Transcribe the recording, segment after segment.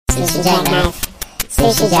Sushi jackknife.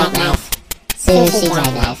 Sushi jackknife. Sushi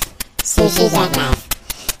jackknife. Sushi jackknife.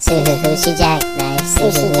 Sushi jackknife.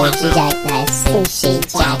 Sushi jackknife. Sushi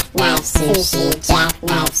jackknife. Sushi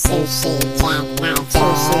jackknife. Sushi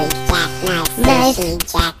jackknife.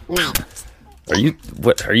 Sushi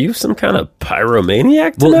jackknife. Are you some kind of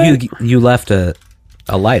pyromaniac tonight? Well, you left a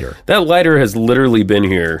lighter. That lighter has literally been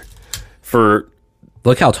here for...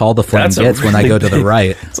 Look how tall the flame gets when I go to the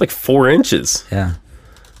right. It's like 4 inches. Yeah.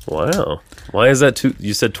 Wow. Why is that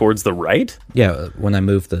you said towards the right? Yeah, when I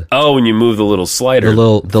move the... Oh, when you move the little slider. The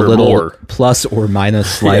little more. plus or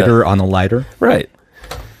minus slider on a lighter. Right.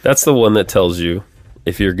 That's the one that tells you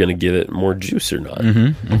if you're going to give it more juice or not.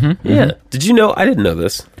 Yeah. Did you know? I didn't know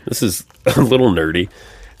this. This is a little nerdy.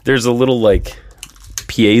 There's a little like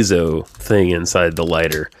piezo thing inside the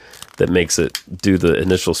lighter that makes it do the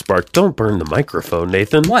initial spark. Don't burn the microphone,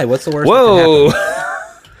 Nathan. Why? What's the worst? Whoa.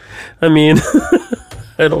 I mean,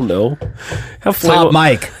 I don't know. It's hot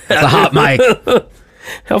mic. It's a hot mic.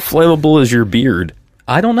 How flammable is your beard?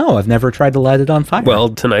 I don't know. I've never tried to light it on fire. Well,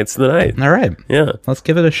 tonight's the night. All right. Yeah. Let's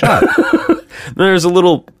give it a shot. There's a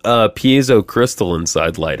little piezo crystal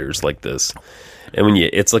inside lighters like this. And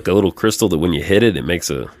it's like a little crystal that when you hit it,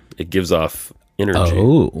 it gives off energy.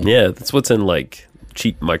 Oh. Yeah, that's what's in like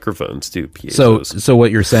cheap microphones too, piezos. So what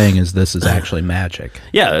you're saying is this is actually magic.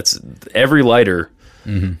 Yeah, it's every lighter,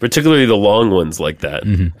 particularly the long ones like that.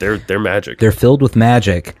 They're magic. They're filled with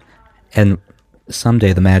magic, and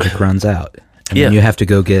someday the magic runs out. And then you have to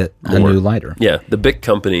go get a new lighter. Yeah, the Bic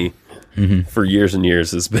company for years and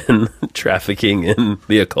years has been trafficking in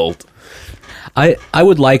the occult. I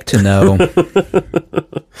would like to know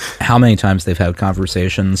how many times they've had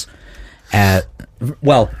conversations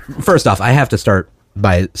well, first off, I have to start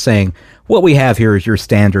by saying what we have here is your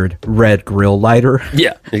standard red grill lighter.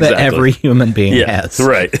 Yeah, exactly. That every human being has.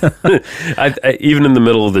 Right. Even in the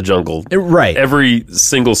middle of the jungle. Right. Every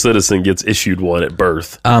single citizen gets issued one at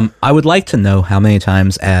birth. I would like to know how many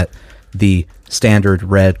times at the standard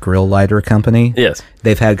red grill lighter company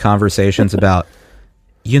they've had conversations about,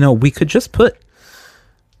 we could just put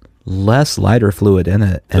less lighter fluid in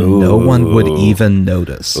it and no one would even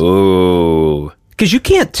notice. Oh. Because you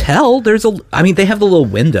can't tell. They have the little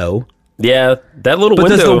window. Yeah, that little window. But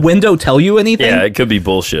does the window tell you anything? Yeah, it could be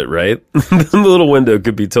bullshit, right? The little window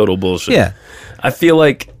could be total bullshit. Yeah. I feel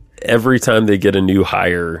like every time they get a new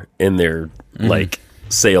hire in their, like,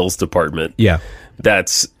 sales department,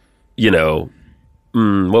 that's,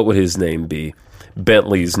 what would his name be?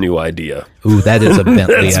 Bentley's new idea. Ooh, that is a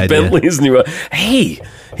Bentley idea. Bentley's new. Hey,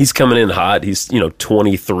 he's coming in hot. He's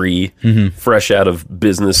 23, fresh out of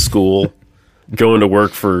business school, going to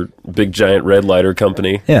work for big giant red lighter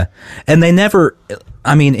company. Yeah, and they never.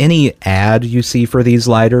 Any ad you see for these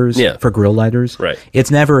lighters, for grill lighters, right?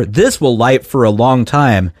 It's never this will light for a long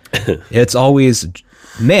time. It's always,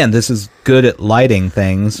 man, this is good at lighting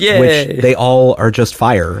things. Yay. Which they all are just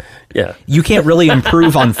fire. Yeah, you can't really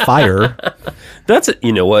improve on fire. That's it.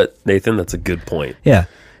 You know what, Nathan? That's a good point. Yeah,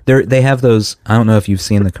 they have those. I don't know if you've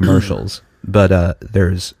seen the commercials, but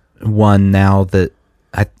there's one now that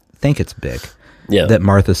I think it's big. Yeah, that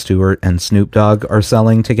Martha Stewart and Snoop Dogg are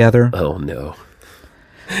selling together. Oh no,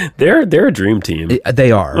 they're a dream team.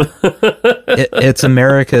 They are. It's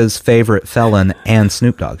America's favorite felon and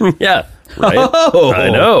Snoop Dogg. Yeah, right. Oh. I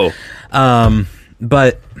know.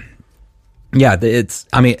 But yeah, it's.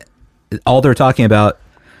 All they're talking about,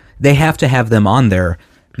 they have to have them on there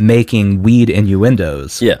making weed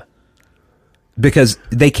innuendos. Yeah. Because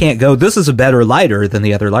they can't go, this is a better lighter than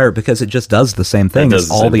the other lighter, because it just does the same thing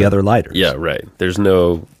as all the other lighters. Yeah, right. There's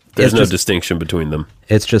no distinction between them.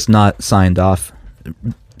 It's just not signed off.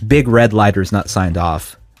 Big Red Lighter's not signed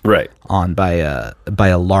off. Right. On by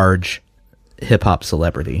a large hip hop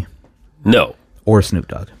celebrity. No. Or Snoop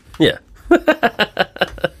Dogg. Yeah.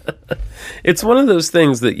 It's one of those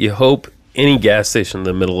things that you hope any gas station in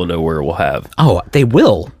the middle of nowhere will have. Oh, they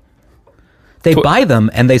will. They buy them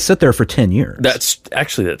and they sit there for 10 years. That's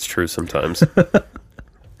true sometimes.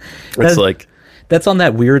 It's like that's on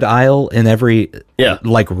that weird aisle in every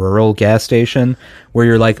like rural gas station where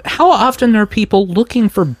you're like, how often are people looking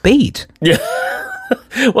for bait? Yeah.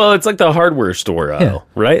 Well, it's like the hardware store aisle,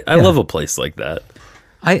 right? I love a place like that.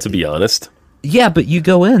 To be honest. Yeah, but you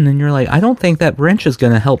go in and you're like, I don't think that wrench is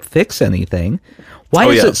going to help fix anything. Why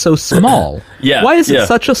is it so small? Why is it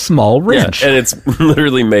such a small wrench? Yeah, and it's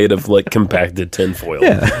literally made of like compacted tinfoil,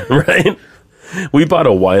 right? We bought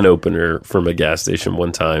a wine opener from a gas station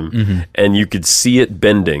one time, and you could see it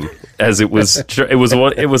bending as it was. It was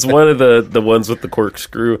one of the ones with the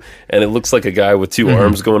corkscrew, and it looks like a guy with two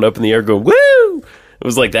arms going up in the air, going woo. It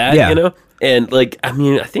was like that, you know? And like, I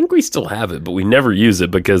mean, I think we still have it, but we never use it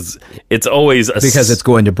because it's always because it's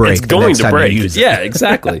going to break. It's going to break. Yeah,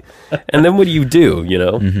 exactly. And then what do? You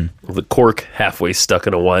know, the cork halfway stuck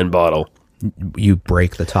in a wine bottle. You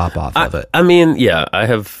break the top off of it. I mean, yeah, I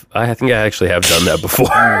have. I think I actually have done that before.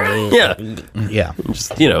 Yeah.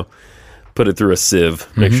 Just, you know, put it through a sieve.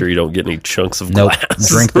 Make sure you don't get any chunks of glass.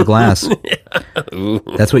 Drink the glass.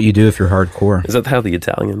 That's what you do if you're hardcore. Is that how the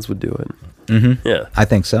Italians would do it? Yeah, I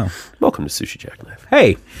think so. Welcome to Sushi Jackknife.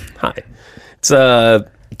 Hey, hi. It's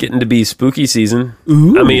getting to be spooky season.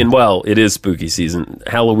 Ooh. I mean, well, it is spooky season.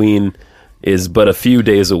 Halloween is but a few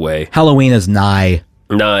days away. Halloween is nigh.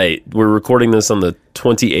 We're recording this on the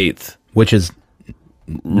 28th, which is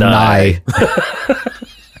nigh.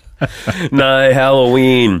 Nigh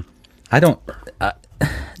Halloween. I don't.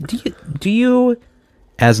 Do you,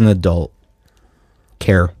 as an adult,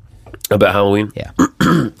 care about Halloween? Yeah.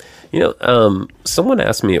 You know, someone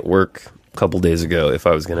asked me at work a couple days ago if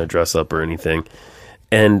I was going to dress up or anything,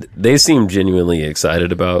 and they seemed genuinely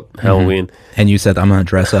excited about Halloween. And you said, I'm going to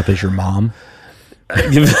dress up as your mom? I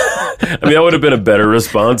mean, that would have been a better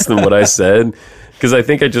response than what I said, because I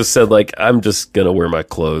think I just said, like, I'm just going to wear my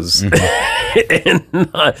clothes. And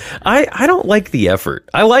I don't like the effort.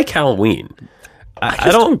 I like Halloween. I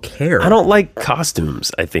don't care. I don't like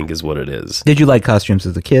costumes, I think is what it is. Did you like costumes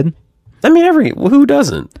as a kid? I mean, who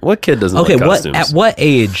doesn't? What kid doesn't like costumes? At what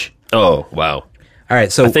age? Oh, wow. All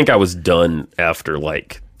right, so... I think I was done after,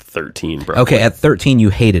 like, 13, probably. Okay, at 13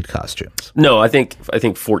 you hated costumes. No, I think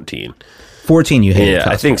 14. 14 you hated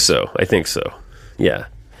costumes. I think so. Yeah.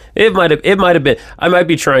 It might have been. I might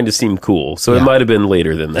be trying to seem cool, so it might have been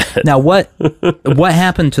later than that. Now, what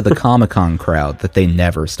happened to the Comic-Con crowd that they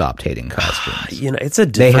never stopped hating costumes? You know, it's a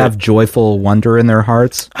different... They have joyful wonder in their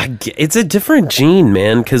hearts. It's a different gene,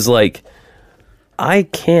 man, because, like, I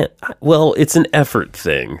can't... Well, it's an effort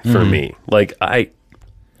thing for me. Like,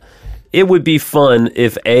 it would be fun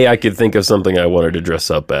if, I could think of something I wanted to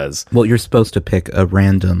dress up as. Well, you're supposed to pick a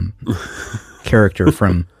random character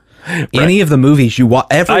from... Any of the movies you watch,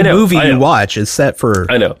 every movie you watch is set for...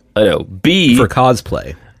 I know. For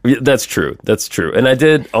cosplay. That's true. And I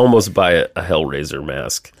did almost buy a Hellraiser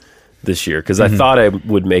mask this year, because I thought I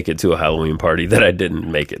would make it to a Halloween party that I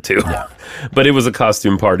didn't make it to. Yeah. But it was a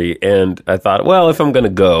costume party, and I thought, well, if I'm going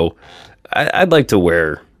to go, I'd like to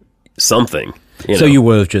wear something. So you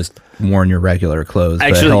would have just worn your regular clothes,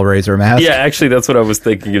 actually, but Hellraiser mask? Yeah, actually, that's what I was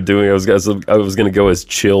thinking of doing. I was going to go as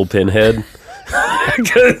Chill Pinhead.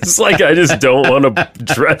 Because, like, I just don't want to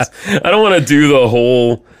dress. I don't want to do the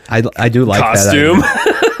whole I do like costume.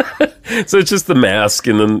 So it's just the mask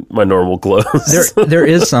and then my normal clothes. There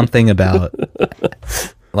is something about,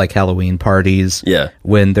 like, Halloween parties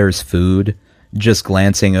when there's food, just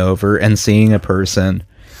glancing over and seeing a person,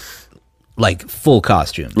 like, full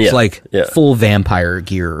costume. It's like full vampire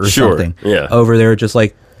gear or something. Yeah. Over there, just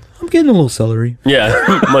like, I'm getting a little celery. Yeah,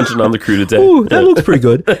 munching on the crudité. Oh, that looks pretty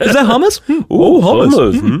good. Is that hummus? Oh,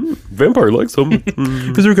 hummus. Vampire likes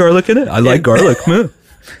hummus. Is there garlic in it? I like garlic.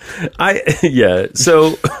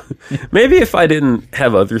 So maybe if I didn't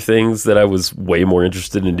have other things that I was way more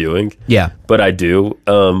interested in doing. Yeah. But I do.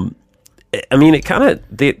 I mean, it kind of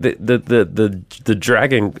the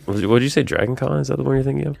Dragon. What did you say? Dragon Con? Is that the one you're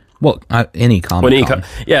thinking of? Well, any Comic-Con.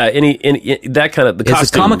 Any that kind of the costume.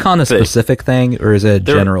 Is Comic-Con a specific thing or is it a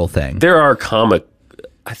general thing? There are comic.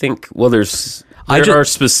 I think. Well, there are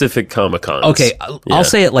specific Comic-Cons. Okay, I'll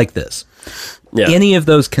say it like this. Yeah. Any of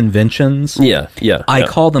those conventions, I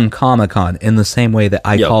call them Comic-Con in the same way that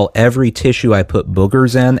I call every tissue I put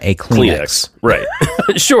boogers in a Kleenex. Right.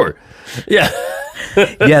 Sure. Yeah.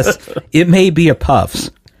 Yes, it may be a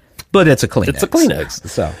Puffs, but it's a Kleenex. It's a Kleenex.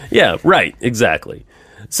 So yeah, right, exactly.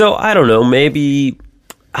 So I don't know, maybe,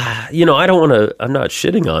 I don't want to, I'm not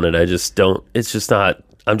shitting on it. I just don't, it's just not,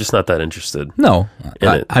 I'm just not that interested. No,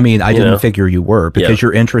 I mean, I didn't figure you were, because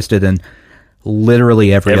you're interested in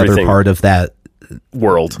literally everything, other part of that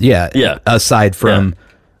world. Yeah. Aside from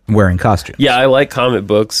wearing costumes. Yeah, I like comic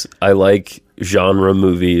books. I like genre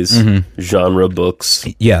movies, genre books.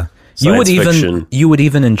 Yeah. You would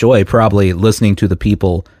even enjoy probably listening to the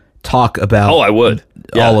people talk about I would.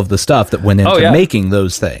 All of the stuff that went into making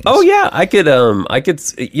those things. Oh yeah, I could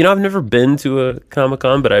I've never been to a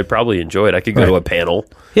Comic-Con, but I'd probably enjoy it. I could go to a panel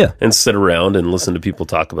and sit around and listen to people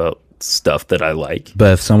talk about stuff that I like.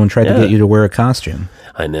 But if someone tried to get you to wear a costume.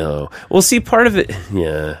 I know. Well, see, part of it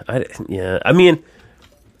I mean,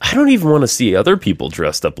 I don't even want to see other people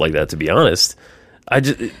dressed up like that, to be honest.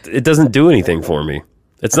 It doesn't do anything for me.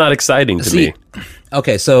 It's not exciting to me.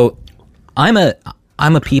 Okay, so I'm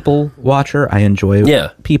a people watcher. I enjoy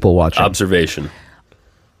people watching. Observation.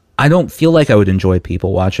 I don't feel like I would enjoy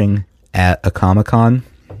people watching at a Comic-Con.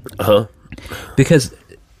 Because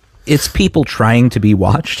it's people trying to be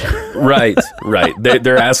watched. Right.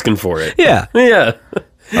 They're asking for it. Yeah. Yeah.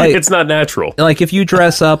 Like, it's not natural. Like if you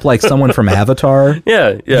dress up like someone from Avatar,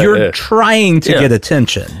 you're trying to get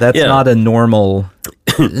attention. That's not a normal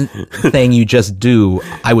thing you just do,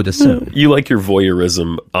 I would assume. You like your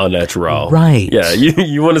voyeurism en natural. Right. Yeah,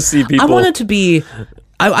 you want to see people. I want it to be...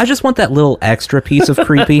 I just want that little extra piece of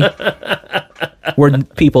creepy where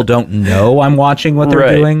people don't know I'm watching what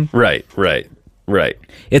they're doing. Right.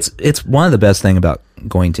 It's one of the best thing about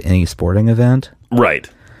going to any sporting event. Right.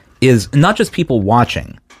 Is not just people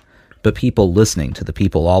watching, but people listening to the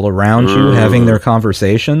people all around you having their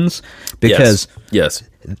conversations. Because yes.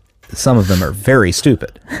 Some of them are very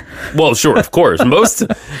stupid. Well, sure, of course. Most,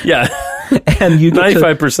 yeah. And you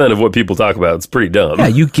 95% of what people talk about is pretty dumb. Yeah,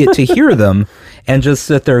 you get to hear them and just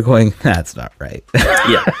sit there going, that's not right.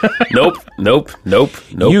 Yeah. Nope.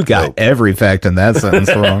 You got every fact in that sentence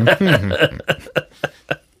wrong.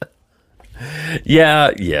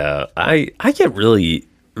 Yeah. I get really,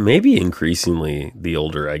 maybe increasingly the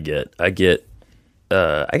older I get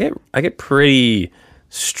pretty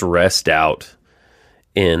stressed out.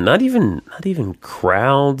 And not even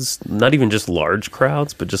crowds, not even just large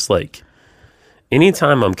crowds, but just like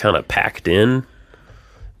anytime I'm kind of packed in,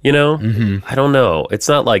 you know, I don't know. It's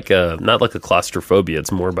not like a claustrophobia.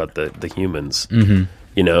 It's more about the humans, you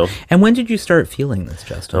know. And when did you start feeling this,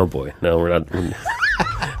 Justin? Oh boy, no, we're not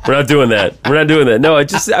doing that. We're not doing that. No, I've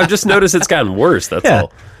just noticed it's gotten worse. That's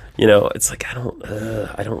all. You know, it's like I don't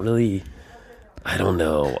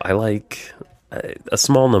know. I like a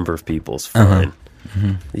small number of people's fine.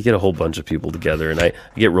 You get a whole bunch of people together, and I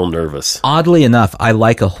get real nervous. Oddly enough, I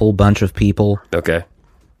like a whole bunch of people. Okay.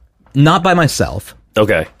 Not by myself.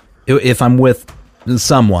 Okay. If I'm with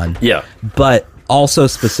someone. Yeah. But also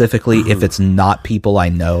specifically if it's not people I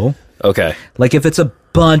know. Okay. Like if it's a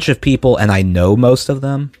bunch of people and I know most of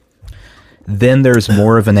them, then there's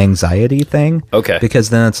more of an anxiety thing. Okay. Because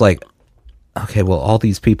then it's like, okay, well, all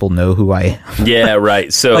these people know who I am. Yeah,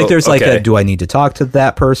 right. So like, there's like do I need to talk to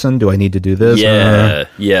that person? Do I need to do this?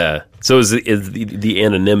 Yeah. So is the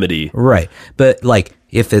anonymity. Right. But like,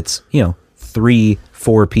 if it's,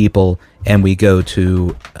 3-4 people and we go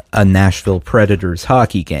to a Nashville Predators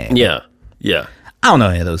hockey game. Yeah. I don't know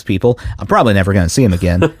any of those people. I'm probably never going to see them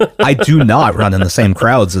again. I do not run in the same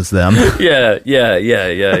crowds as them. Yeah.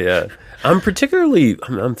 I'm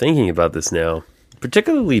thinking about this now.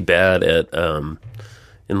 Particularly bad at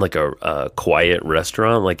in like a quiet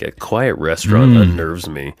restaurant. Like a quiet restaurant unnerves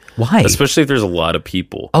me. Why? Especially if there's a lot of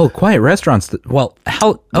people. Oh, quiet restaurants. Well,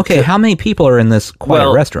 how many people are in this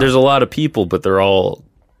quiet restaurant? There's a lot of people, but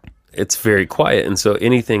it's very quiet, and so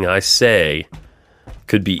anything I say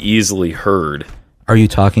could be easily heard. Are you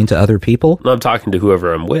talking to other people? No, I'm talking to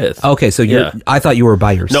whoever I'm with. Okay, so I thought you were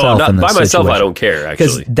by yourself. No, I'm not in this by myself. situation. I don't care,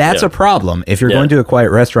 actually. Because that's a problem. If you're going to a quiet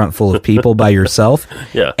restaurant full of people by yourself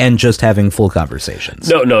and just having full conversations.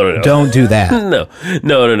 No. Don't do that. No.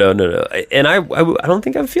 And I don't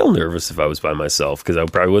think I'd feel nervous if I was by myself because I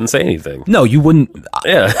probably wouldn't say anything. No, you wouldn't.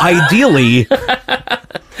 Yeah. Ideally.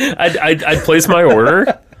 I'd place my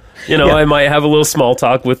order. I might have a little small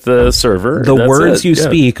talk with the server. The words you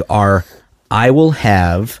speak are... I will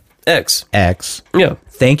have X. Yeah.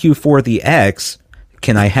 Thank you for the X.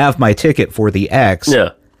 Can I have my ticket for the X? Yeah.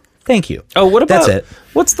 Thank you. Oh, what about... That's it.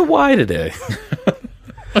 What's the Y today?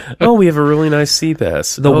 Oh, we have a really nice sea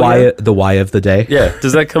bass. The Y of the day? Yeah.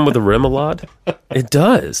 Does that come with a remoulade? It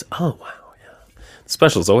does. Oh, wow. Yeah.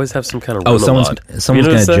 Specials always have some kind of remoulade. Someone's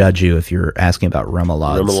going to judge you if you're asking about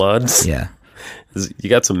remoulades. Remoulades? Yeah. You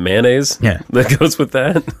got some mayonnaise? Yeah. That goes with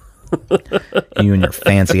that? You and your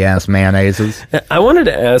fancy ass mayonnaises. I wanted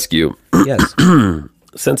to ask you, yes,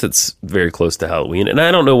 since it's very close to Halloween, and I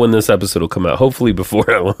don't know when this episode will come out. Hopefully before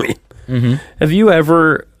Halloween. Have you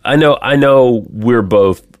ever? I know we're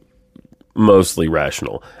both mostly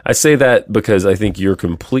rational. I say that because I think you're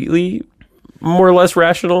completely more or less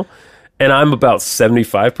rational, and I'm about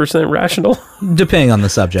 75% rational, depending on the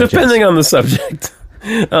subject. On the subject.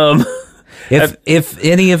 If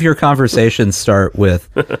any of your conversations start with.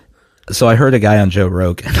 So I heard a guy on Joe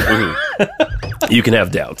Rogan. You can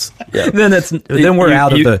have doubts. Yeah. Then we're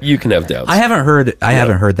out of the. You can have doubts. I haven't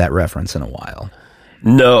heard that reference in a while.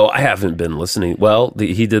 No, I haven't been listening. Well,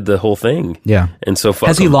 he did the whole thing. Yeah. And so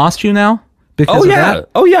has he lost you now? Because of that?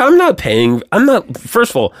 Oh yeah. I'm not paying.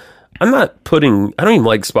 First of all, I'm not putting. I don't even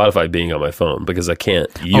like Spotify being on my phone because I can't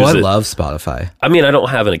use it. I love Spotify. I mean, I don't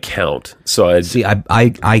have an account, so I see. I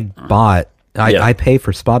pay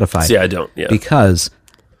for Spotify. See, I don't. Yeah. Because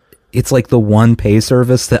it's like the one pay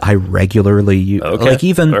service that I regularly use. Okay. Like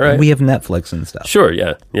even All right. we have Netflix and stuff. Sure,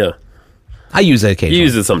 yeah, yeah. I use it occasionally. You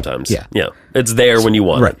use it sometimes. Yeah. Yeah. It's there when you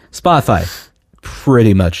want Right. it. Spotify,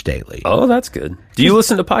 pretty much daily. Oh, that's good. Do you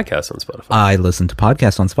listen to podcasts on Spotify? I listen to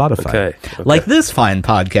podcasts on Spotify. Okay. Like this fine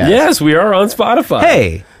podcast. Yes, we are on Spotify.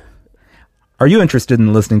 Hey, are you interested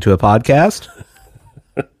in listening to a podcast?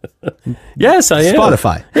 Yes, I am.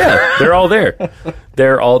 Spotify. Yeah, they're all there.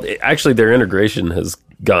 They're all actually their integration has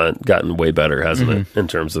gotten way better, hasn't it? In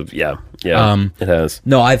terms of it has.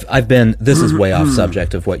 No, I've been. This is way off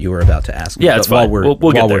subject of what you were about to ask me. Yeah, it's but fine. While We'll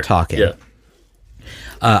while get we're there. talking, Yeah.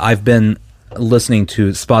 I've been listening to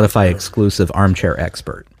Spotify exclusive Armchair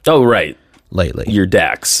Expert Oh, right. lately. You're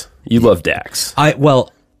Dax. You love Dax.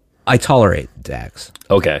 I tolerate Dax.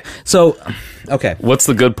 Okay. So, okay, What's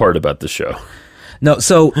the good part about the show? no.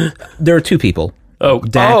 So there are two people. Oh,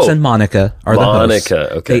 Dax and Monica are the hosts.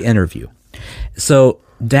 Monica, okay. They interview. So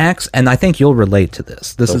Dax, and I think you'll relate to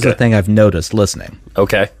this. This is a Okay. thing I've noticed listening.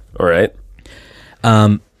 Okay. All right.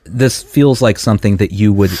 This feels like something that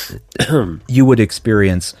you would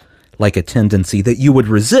experience, like a tendency that you would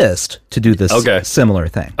resist to do this Okay. similar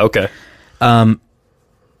thing. Okay.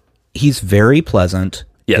 He's very pleasant.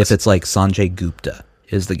 Yes. If it's like Sanjay Gupta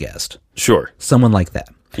is the guest, Sure. someone like that.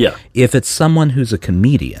 Yeah. If it's someone who's a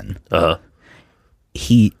comedian,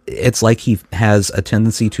 it's like he has a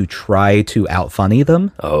tendency to try to out-funny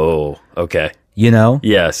them, Oh, okay. you know?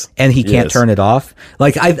 Yes. And he can't Yes. turn it off.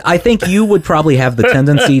 Like I think you would probably have the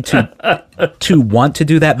tendency to want to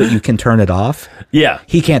do that, but you can turn it off. Yeah.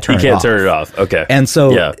 He can't turn it off. turn it off. Okay. And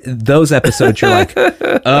so yeah. those episodes, you're like,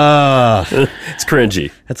 It's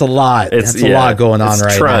cringy. that's a lot. That's a lot going on It's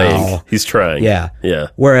right trying. now. He's trying. Yeah. Yeah.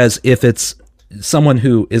 Whereas if it's someone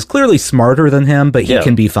who is clearly smarter than him, but he Yeah.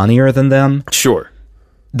 can be funnier than them, Sure.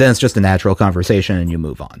 then it's just a natural conversation and you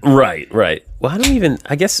move on. Right. Right. Well,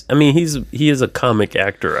 I guess he is a comic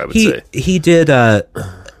actor, I would say. He did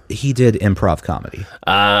improv comedy.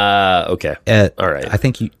 Okay. At, All right. I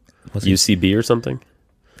think was it, UCB or something?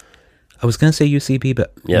 I was going to say UCB,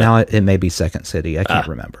 but Yeah. now it may be Second City. I can't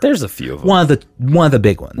remember. There's a few of them. One of the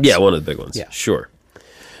big ones. Yeah, one of the big ones. Yeah. Sure.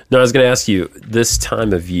 No, I was going to ask you, this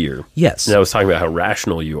time of year. Yes. And I was talking about how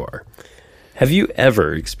rational you are. Have you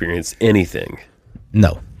ever experienced anything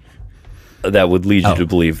No. that would lead you to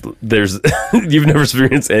believe there's you've never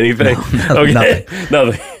experienced anything? nothing.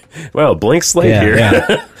 Nothing. Wow, blank slate here.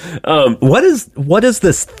 Yeah. What is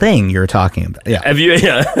this thing you're talking about? Yeah. Have you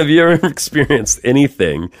ever experienced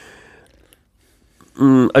anything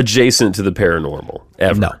adjacent to the paranormal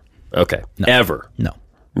ever? No. Okay. Ever? No.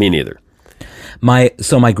 Me neither. My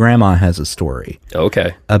grandma has a story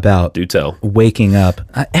Okay. about Do tell. waking up.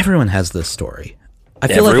 Everyone has this story. I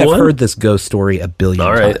feel like Everyone? I've heard this ghost story a billion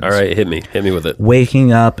All times. right. Hit me with it.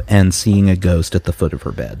 Waking up and seeing a ghost at the foot of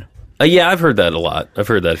her bed. Yeah, I've heard that a lot. I've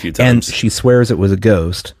heard that a few And times. she swears it was a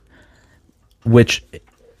ghost, which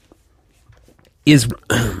is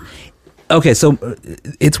okay. So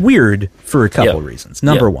it's weird for a couple Yeah. reasons.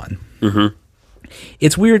 Number one,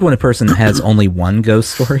 it's weird when a person has only one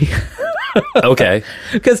ghost story, Okay.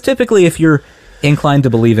 because typically, if you're inclined to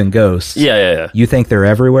believe in ghosts, Yeah. you think they're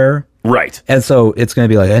everywhere. Right. And so it's going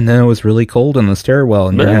to be like, and then it was really cold in the stairwell,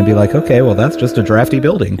 and you're going to be like, okay, well, that's just a drafty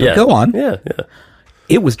building. But Yeah. go on. Yeah.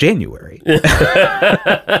 It was January.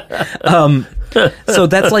 So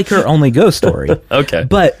that's like her only ghost story. Okay.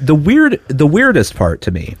 But the weirdest part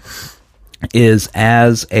to me is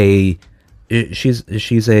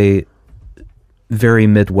she's a very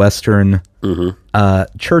Midwestern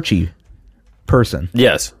churchy person.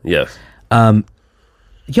 Yes. You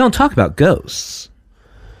don't talk about ghosts.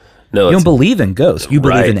 No. You don't believe in ghosts. You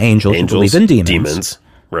believe in angels. You believe in demons.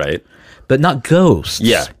 Right. But not ghosts.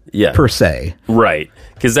 Yeah. Per se. Right.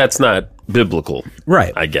 Because that's not biblical.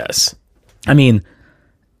 Right. I guess. I mean,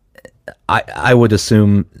 I would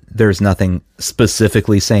assume there's nothing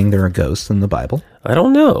specifically saying there are ghosts in the Bible. I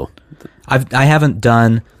don't know. I haven't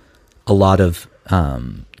done a lot of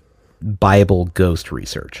Bible ghost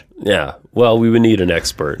research. Yeah. Well, we would need an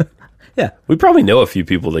expert. Yeah, We probably know a few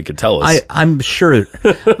people that could tell us. I'm sure,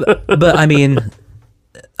 but I mean,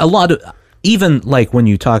 a lot of, even like when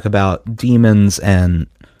you talk about demons and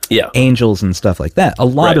angels and stuff like that, a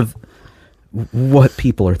lot of what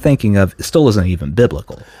people are thinking of still isn't even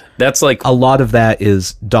biblical. That's like A lot of that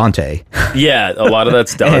is Dante. Yeah, a lot of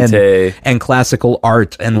that's Dante and classical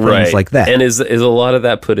art and things like that. And is a lot of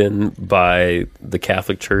that put in by the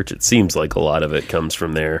Catholic Church? It seems like a lot of it comes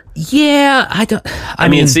from there. Yeah, I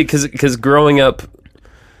mean, see, because growing up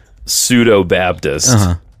pseudo Baptist,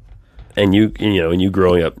 and you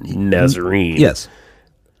growing up Nazarene, yes.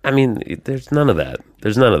 I mean, there's none of that.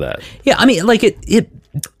 There's none of that. Yeah, I mean, like it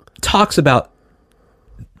talks about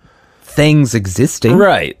things existing.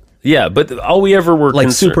 Right. Yeah, but all we ever were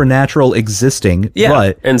like supernatural existing. Yeah,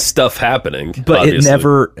 but, and stuff happening. But obviously. It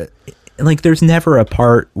never, like, there's never a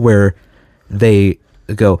part where they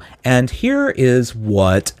go, and here is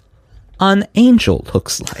what an angel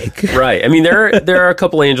looks like. Right. I mean, there are a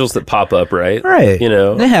couple angels that pop up, right? Right. You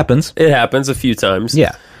know, it happens. It happens a few times.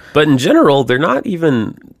 Yeah. But in general, they're not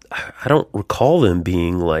even. I don't recall them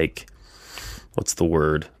being like, what's the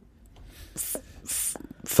word?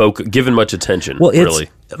 Given much attention. Well, really.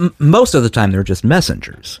 Most of the time they're just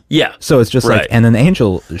messengers. Yeah. So it's just like, and an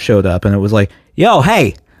angel showed up, and it was like, "Yo,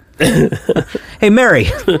 hey, hey, Mary,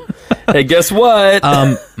 hey, guess what?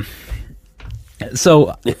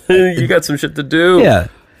 So you got some shit to do." Yeah.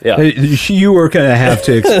 Yeah. You are going to have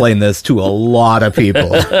to explain this to a lot of people.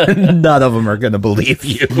 None of them are going to believe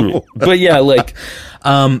you. But yeah, like,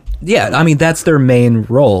 yeah, I mean, that's their main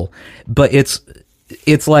role. But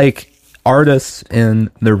it's like artists in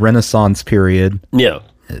the Renaissance period. Yeah.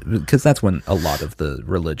 Because that's when a lot of the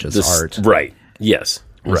religious art. Right. Yes.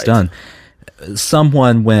 Was done.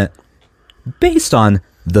 Someone went, based on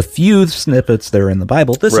the few snippets that are in the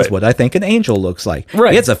Bible, this is what I think an angel looks like.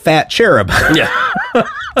 Right. It's a fat cherub. Yeah.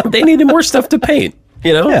 They needed more stuff to paint,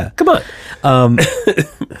 you know? Yeah. Come on.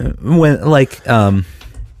 When, like,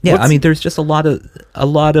 yeah, I mean, there's just a lot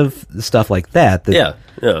of stuff like that. Yeah.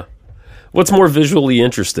 Yeah. What's more visually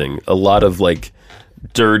interesting? A lot of, like,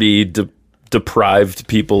 dirty, deprived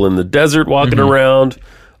people in the desert walking around,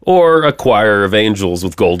 or a choir of angels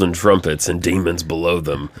with golden trumpets and demons below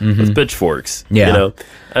them with pitchforks. Yeah. You know?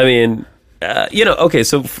 I mean, you know, okay,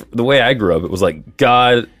 so the way I grew up, it was like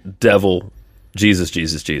God, devil, Jesus,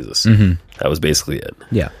 Jesus, Jesus. That was basically it.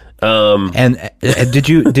 Yeah. And did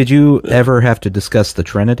you ever have to discuss the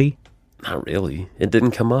Trinity? Not really. It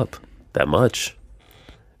didn't come up that much.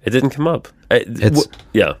 It didn't come up.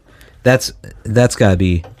 Yeah. That's got to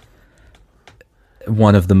be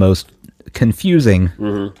one of the most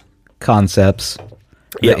confusing concepts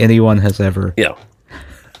that anyone has ever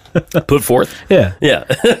put forth. Yeah.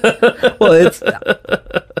 Well, it's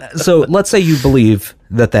so let's say you believe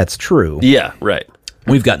that that's true. Yeah, right.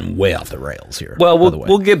 We've gotten way off the rails here. Well,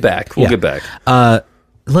 we'll get back. We'll get back.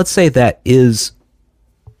 Let's say that is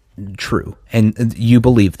true, and you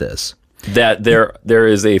believe this. That there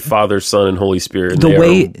is a Father, Son, and Holy Spirit, and they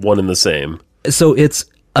are one and the same. So it's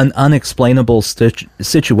an unexplainable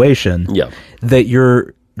situation that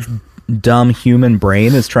your dumb human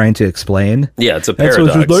brain is trying to explain. Yeah, it's a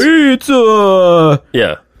paradox. It's like, hey, it's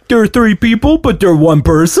there are three people, but they're one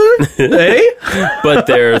person. Hey, but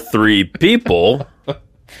there are three people,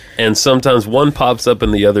 and sometimes one pops up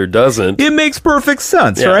and the other doesn't. It makes perfect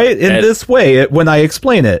sense, right? In this way, when I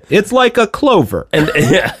explain it, it's like a clover, and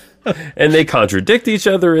and they contradict each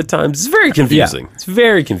other at times. It's very confusing. It's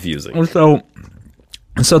very confusing.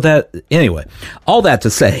 So that, anyway, all that to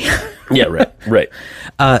say. Yeah, right.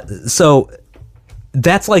 So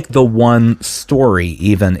that's like the one story,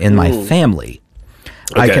 even in my family,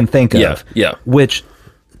 I can think of. Yeah. Which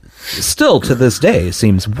still to this day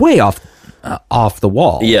seems way off the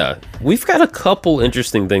wall. Yeah. We've got a couple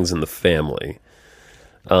interesting things in the family.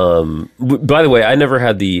 By the way, I never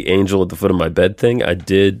had the angel at the foot of my bed thing. I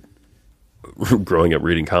did, growing up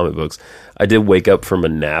reading comic books, I did wake up from a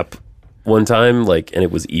nap one time, like, and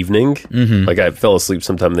it was evening. Like, I fell asleep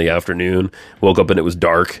sometime in the afternoon, woke up and it was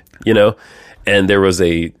dark, you know, and there was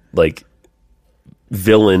a, like,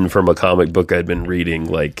 villain from a comic book I'd been reading.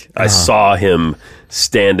 Like, I saw him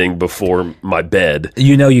standing before my bed.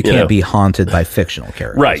 You can't be haunted by fictional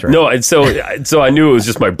characters, right? No, so I knew it was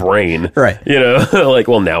just my brain, right? You know, like,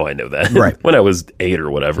 well, now I know that. Right. When I was 8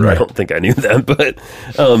 or whatever, I don't think I knew that, but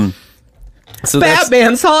so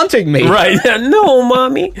Batman's haunting me. Right. No,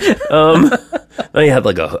 mommy. I had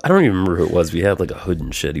like I don't even remember who it was. We had like a hood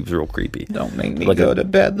and shit. He was real creepy. Don't make me go to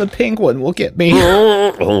bed. The penguin will get me.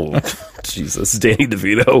 Oh, Jesus. Danny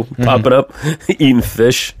DeVito popping up, eating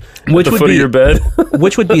fish at Which the would foot of your bed.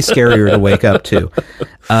 Which would be scarier to wake up to?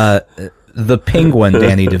 The penguin,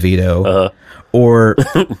 Danny DeVito, or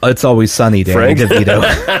It's Always Sunny, Danny DeVito.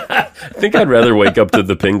 I think I'd rather wake up to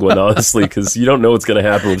the penguin, honestly, because you don't know what's going to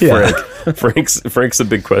happen with Frank. Frank's a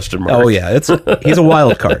big question mark. Oh yeah, he's a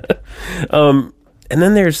wild card. And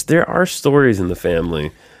then there are stories in the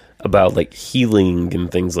family about like healing and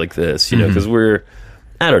things like this, you know, because we're,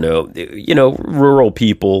 I don't know, you know, rural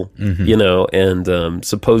people, you know, and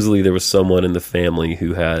supposedly there was someone in the family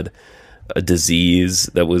who had a disease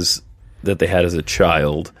that they had as a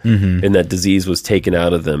child, and that disease was taken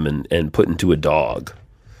out of them and put into a dog.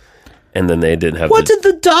 and then they didn't have. What did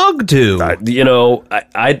the dog do?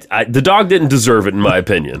 The dog didn't deserve it, in my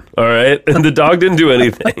opinion. All right, and the dog didn't do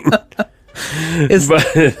anything. Is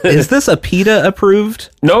this a PETA approved?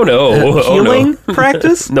 No, healing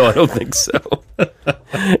practice? No, I don't think so.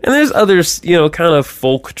 And there's others, kind of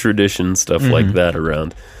folk tradition stuff like that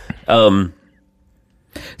around.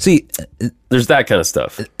 See, there's that kind of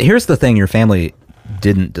stuff. Here's the thing: your family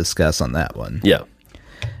didn't discuss on that one. Yeah.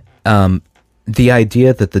 The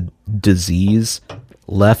idea that the disease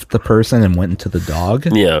left the person and went into the dog.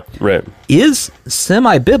 Yeah, right. Is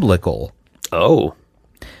semi-biblical. Oh.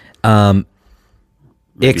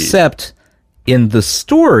 Except in the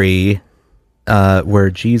story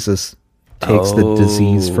where Jesus takes the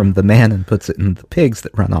disease from the man and puts it in the pigs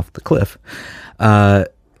that run off the cliff.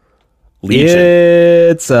 Legion.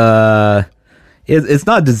 It's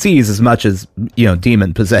not disease as much as,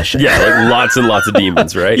 demon possession. Yeah, like lots and lots of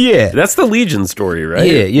demons, right? Yeah. That's the Legion story,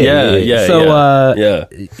 right? Yeah. So,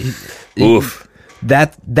 oof.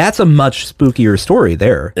 That's a much spookier story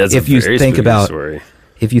there. That's if you think about story.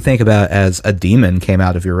 If you think about as a demon came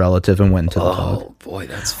out of your relative and went into the dog. Oh boy,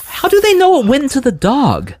 how do they know it went into the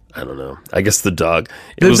dog? I don't know. I guess the dog.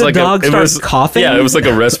 Did the dog start coughing? Yeah, it was like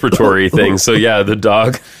a respiratory thing. So yeah, the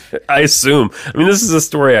dog. I assume. I mean, this is a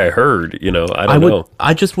story I heard. I don't know.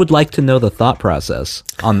 I just would like to know the thought process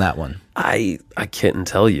on that one. I can't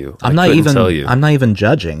tell you. I'm not even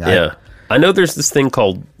judging. Yeah. I know there's this thing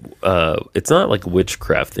called, it's not like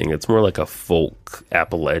witchcraft thing. It's more like a folk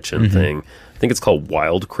Appalachian thing. I think it's called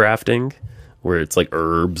wild crafting, where it's like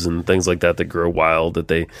herbs and things like that grow wild that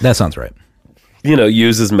they... That sounds right.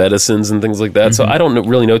 Use as medicines and things like that. So I don't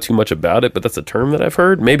really know too much about it, but that's a term that I've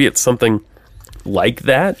heard. Maybe it's something like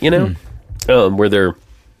that, where they're...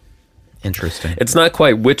 Interesting. It's not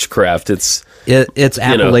quite witchcraft. It's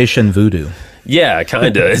Appalachian voodoo. Yeah,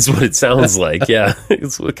 kind of. It's what it sounds like. Yeah,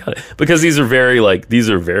 it's what because these are very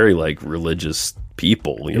religious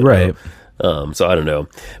people, right? So I don't know,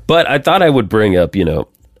 but I thought I would bring up,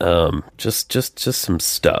 just some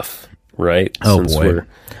stuff, right? Oh boy, are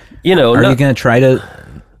you going to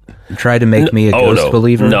try to make me a ghost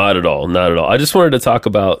believer? Not at all. I just wanted to talk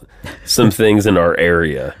about some things in our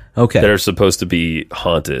area, that are supposed to be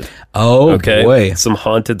haunted. Oh, okay, boy, some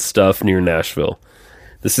haunted stuff near Nashville.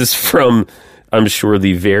 This is from, I'm sure,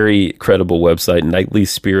 the very credible website,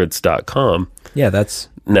 nightlyspirits.com. Yeah, that's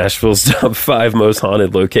Nashville's top 5 most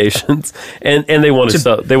haunted locations. And they want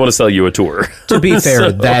to sell you a tour. To be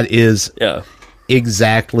fair, that is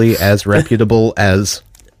exactly as reputable as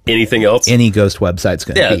anything else. Any ghost website's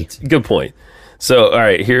going to be. Good point. So, all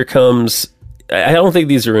right, here comes... I don't think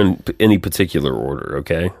these are in any particular order,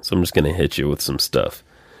 okay? So I'm just going to hit you with some stuff.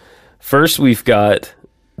 First, we've got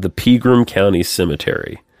the Pegram County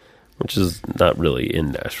Cemetery, which is not really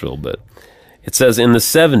in Nashville, but it says in the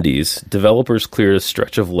 70s, developers cleared a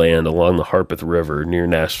stretch of land along the Harpeth River near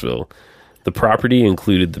Nashville. The property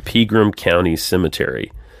included the Pegram County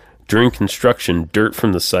Cemetery. During construction, dirt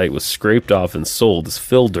from the site was scraped off and sold as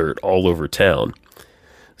fill dirt all over town.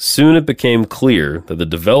 Soon it became clear that the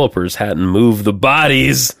developers hadn't moved the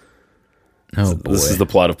bodies. Oh boy. This is the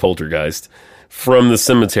plot of Poltergeist. From the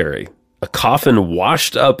cemetery. A coffin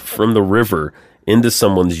washed up from the river into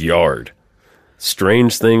someone's yard.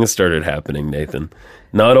 Strange things started happening, Nathan.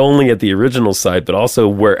 Not only at the original site, but also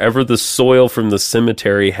wherever the soil from the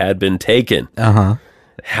cemetery had been taken.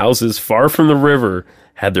 Houses far from the river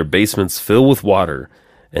had their basements filled with water,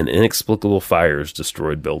 and inexplicable fires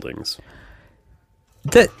destroyed buildings.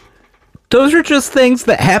 Those are just things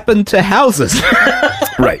that happen to houses.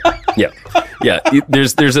 Right. Yeah.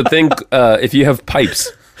 There's a thing, if you have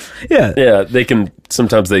pipes... Yeah, they can,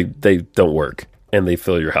 sometimes they don't work, and they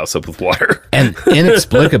fill your house up with water. And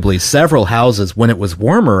inexplicably, several houses, when it was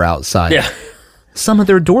warmer outside, some of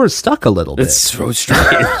their doors stuck a little bit. It's so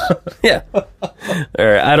strange. Yeah. All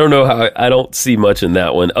right, I don't know I don't see much in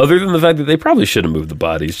that one, other than the fact that they probably should have moved the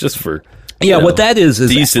bodies just for... what that is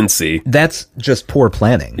decency. That's just poor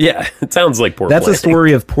planning. Yeah, it sounds like poor planning. That's a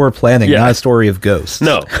story of poor planning, not a story of ghosts.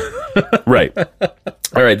 No. Right.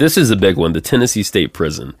 All right, this is a big one, the Tennessee State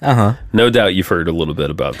Prison. No doubt you've heard a little bit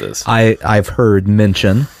about this. I've heard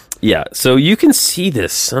mention. Yeah, so you can see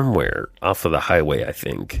this somewhere off of the highway, I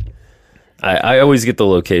think. I always get the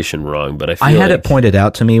location wrong, but I had it pointed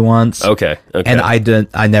out to me once. Okay. And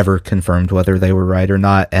I never confirmed whether they were right or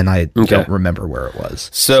not, and I don't remember where it was.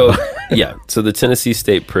 So so the Tennessee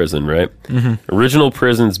State Prison, right? Original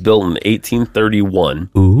prison's built in 1831.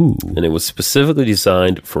 Ooh. And it was specifically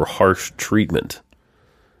designed for harsh treatment.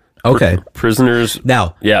 Okay. Prisoners...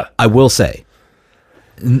 Now, I will say,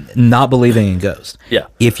 not believing in ghosts. Yeah.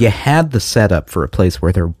 If you had the setup for a place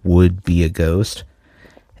where there would be a ghost...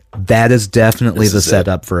 that is definitely the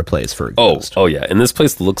setup for a place for a ghost. Oh yeah, and this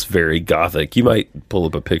place looks very gothic. You might pull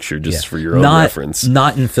up a picture just for your own reference.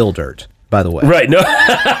 Not in fill dirt, by the way. Right? No.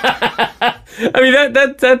 I mean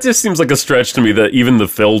that just seems like a stretch to me. That even the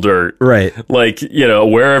fill dirt, right? Like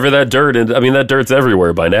wherever that dirt, and I mean that dirt's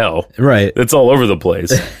everywhere by now. Right? It's all over the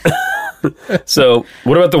place. So,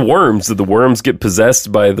 what about the worms? Did the worms get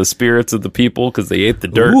possessed by the spirits of the people because they ate the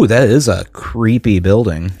dirt? Ooh, that is a creepy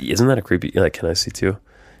building. Isn't that a creepy? Like, can I see too?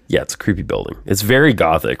 Yeah, it's a creepy building. It's very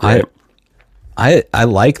gothic, right? I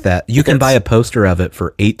like that. You can buy a poster of it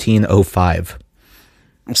for $18.05.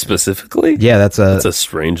 Specifically? Yeah, that's a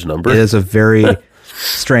strange number. It is a very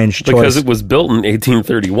strange choice because it was built in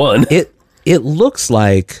 1831. It looks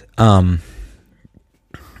like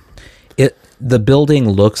the building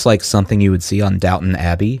looks like something you would see on Downton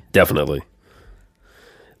Abbey. Definitely.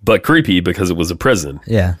 But creepy because it was a prison.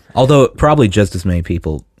 Yeah. Although probably just as many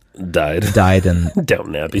people died in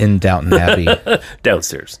Downton Abbey. In Downton Abbey.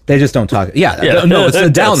 Downstairs. They just don't talk. Yeah. No, it's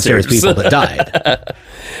the downstairs people that died.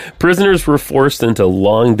 Prisoners were forced into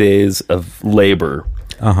long days of labor.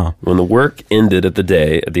 When the work ended at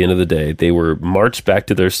the end of the day, they were marched back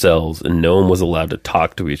to their cells and no one was allowed to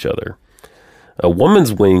talk to each other. A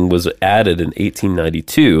woman's wing was added in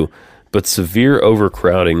 1892, but severe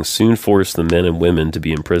overcrowding soon forced the men and women to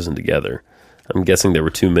be imprisoned together. I'm guessing there were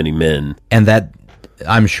too many men. And that,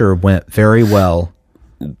 I'm sure, went very well.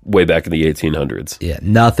 Way back in the 1800s. Yeah,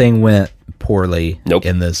 nothing went poorly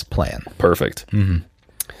in this plan. Perfect. Mm-hmm.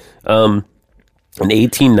 In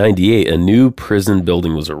 1898, a new prison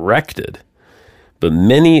building was erected, but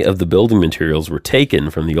many of the building materials were taken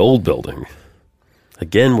from the old building.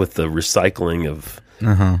 Again, with the recycling of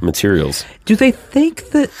materials. Do they think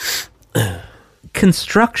that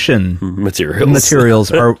construction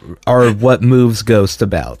materials are what moves ghosts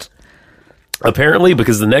about? Apparently,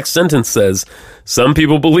 because the next sentence says, some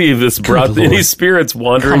people believe this brought any spirits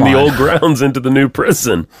wandering the old grounds into the new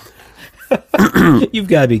prison. You've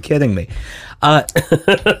got to be kidding me.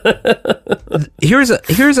 Here's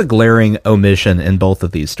a glaring omission in both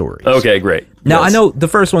of these stories. Okay, great. Now, I know the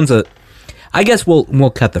first one's I guess we'll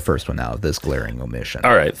cut the first one out of this glaring omission.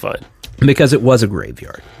 All right, fine. Because it was a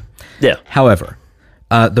graveyard. Yeah. However,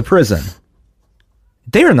 the prison,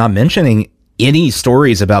 they are not mentioning any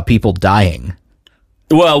stories about people dying.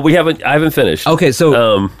 Well, I haven't finished. Okay,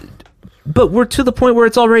 so but we're to the point where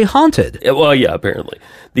it's already haunted. Well, yeah, apparently.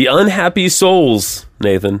 The unhappy souls,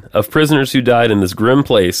 Nathan, of prisoners who died in this grim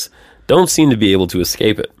place don't seem to be able to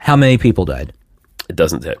escape it. How many people died? It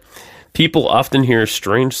doesn't say. People often hear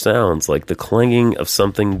strange sounds like the clanging of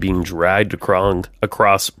something being dragged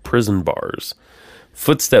across prison bars.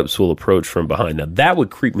 Footsteps will approach from behind. Now, that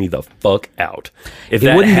would creep me the fuck out. If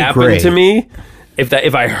that happened to me, if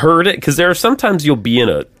I heard it, because there are sometimes you'll be in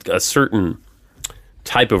a certain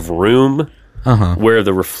type of room where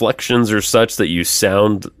the reflections are such that you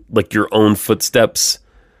sound like your own footsteps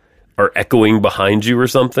are echoing behind you or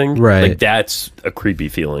something. Right. Like, that's a creepy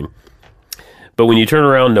feeling. But when you turn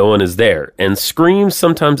around, no one is there, and screams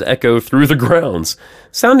sometimes echo through the grounds,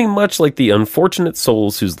 sounding much like the unfortunate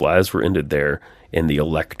souls whose lives were ended there in the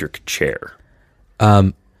electric chair.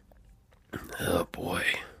 Oh, boy.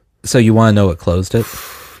 So you want to know what closed it?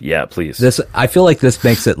 Yeah, please. I feel like this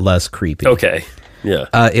makes it less creepy. Okay, yeah.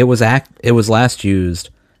 It was last used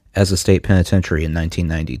as a state penitentiary in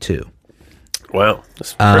 1992. Wow,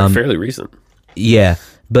 that's fairly recent. Yeah,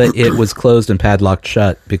 but it was closed and padlocked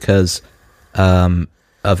shut because of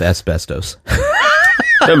asbestos.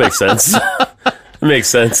 That makes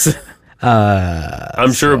sense.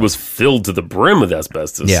 I'm sure it was filled to the brim with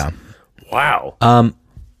asbestos. Yeah. Wow.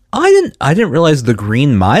 I didn't realize the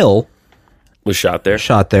Green Mile was shot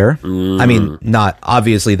there. I mean, not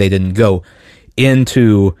obviously they didn't go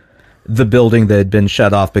into the building that had been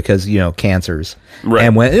shut off because, cancers. Right.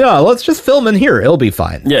 And went, let's just film in here. It'll be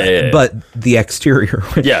fine. Yeah. But the exterior.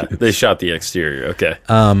 They shot the exterior. Okay.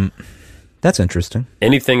 That's interesting.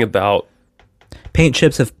 Anything about paint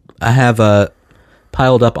chips have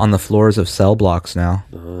piled up on the floors of cell blocks now.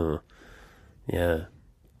 Yeah.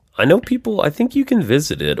 I know people, I think you can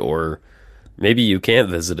visit it, or maybe you can't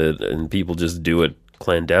visit it and people just do it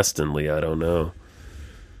clandestinely. I don't know.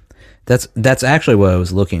 That's actually what I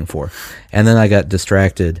was looking for. And then I got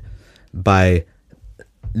distracted by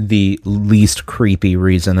the least creepy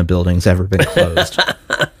reason a building's ever been closed.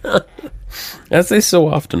 As they so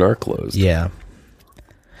often are closed. Yeah.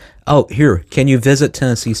 Oh, here. Can you visit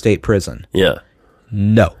Tennessee State Prison? Yeah.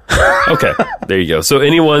 No. Okay. There you go. So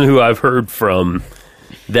anyone who I've heard from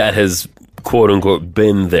that has, quote unquote,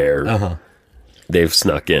 been there, they've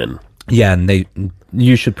snuck in. Yeah, and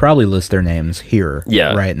you should probably list their names here,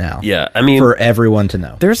 right now. Yeah, I mean, for everyone to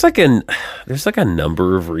know. There's like a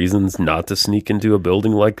number of reasons not to sneak into a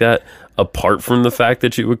building like that, apart from the fact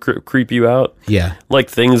that it would creep you out. Yeah, like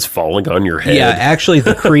things falling on your head. Yeah, actually,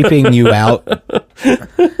 the creeping you out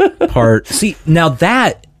part. See, now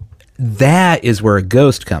that is where a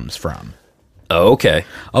ghost comes from. Oh, okay.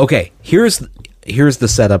 Okay, here's the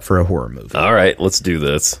setup for a horror movie. All right, let's do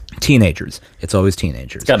this. Teenagers. It's always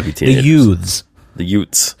teenagers. It's got to be teenagers. The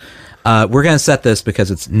youths. We're going to set this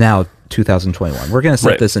because it's now 2021. We're going to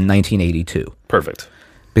set this in 1982. Perfect.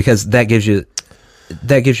 Because that gives you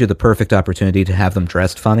the perfect opportunity to have them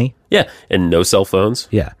dressed funny. Yeah, and no cell phones.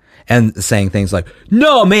 Yeah, and saying things like,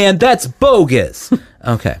 "No, man, that's bogus."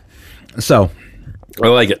 Okay, so I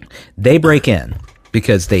like it. They break in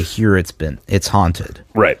because they hear it's haunted.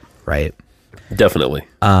 Right. Definitely.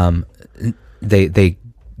 They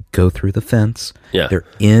go through the fence. Yeah. They're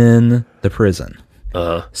in the prison.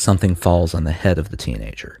 Something falls on the head of the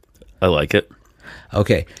teenager. I like it.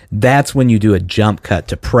 Okay, that's when you do a jump cut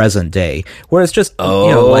to present day, where it's just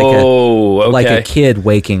like a kid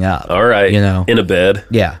waking up. All right, in a bed.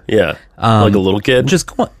 Yeah, like a little kid, just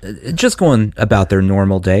going about their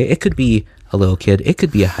normal day. It could be a little kid. It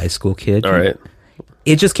could be a high school kid. All right.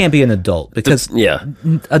 It just can't be an adult because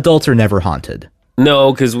adults are never haunted.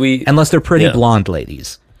 No, because unless they're pretty blonde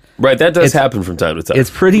ladies. Right, that does happen from time to time. It's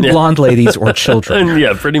pretty blonde ladies or children.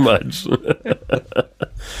 Yeah, pretty much. So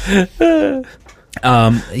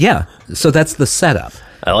that's the setup.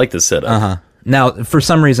 I like the setup. Now, for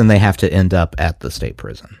some reason, they have to end up at the state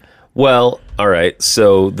prison. Well, all right.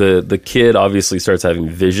 So the kid obviously starts having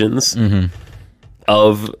visions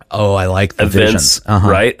of I like the events, visions.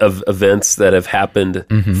 Right? Of events that have happened,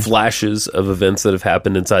 flashes of events that have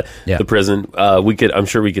happened inside the prison. I'm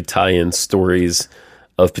sure we could tie in stories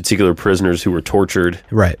of particular prisoners who were tortured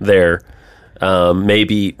there.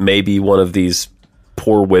 Maybe one of these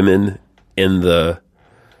poor women in the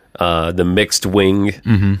mixed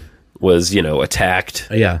wing was attacked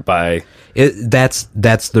by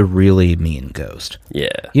that's the really mean ghost.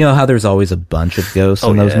 Yeah, you know how there's always a bunch of ghosts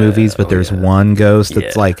in those movies, but there's one ghost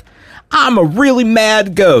that's like, I'm a really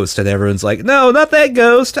mad ghost, and everyone's like, no, not that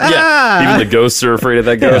ghost. Even the ghosts are afraid of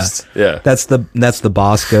that ghost. That's the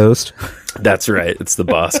boss ghost. That's right, it's the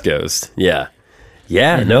boss ghost. Yeah,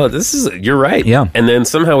 no, you're right. Yeah, and then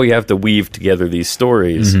somehow we have to weave together these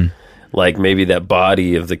stories. Like maybe that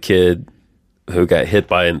body of the kid who got hit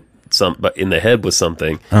by in the head with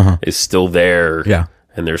something is still there. Yeah,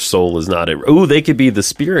 and their soul is not. They could be the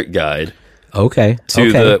spirit guide. Okay.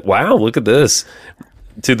 Look at this.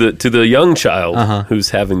 To the young child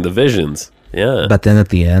who's having the visions. Yeah. But then at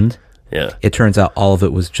the end, it turns out all of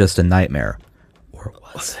it was just a nightmare. Or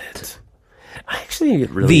was it? Actually,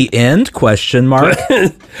 really. The end? Question mark.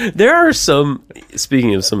 There are some.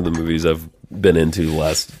 Speaking of some of the movies I've been into the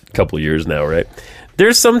last couple of years now, right?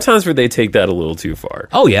 There's sometimes where they take that a little too far.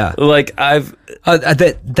 Oh yeah, like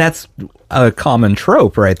that's a common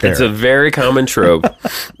trope right there. It's a very common trope,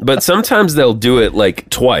 but sometimes they'll do it like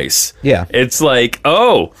twice. Yeah, it's like,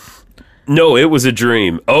 oh no, it was a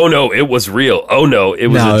dream. Oh no, it was real. Oh no, it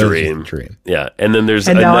was a dream. Yeah, and then there's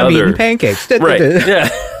another. Now I'm eating pancakes. Right? Yeah,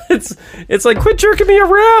 it's like, quit jerking me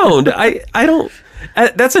around. I don't.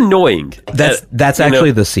 That's annoying. That's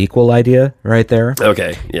actually the sequel idea right there.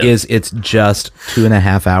 Okay. Yeah. It's just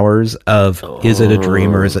 2.5 hours of is it a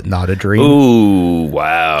dream or is it not a dream? Ooh,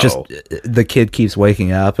 wow. Just the kid keeps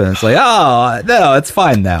waking up and it's like, oh, no, it's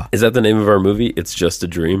fine now. Is that the name of our movie? It's Just a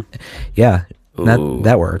Dream? Yeah.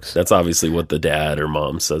 That works. That's obviously what the dad or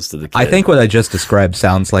mom says to the kid. I think what I just described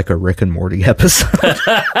sounds like a Rick and Morty episode.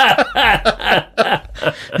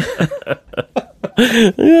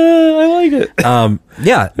 Yeah, I like it.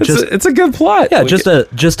 It's a good plot. Yeah,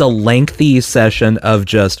 just a lengthy session of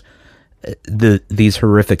just these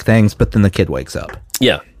horrific things, but then the kid wakes up.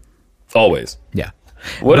 Yeah, always. Yeah.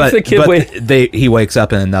 If the kid he wakes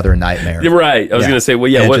up in another nightmare? Right. I was going to say,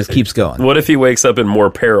 what it just keeps going. What if he wakes up in more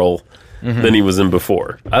peril than he was in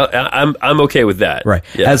before? I'm okay with that. Right.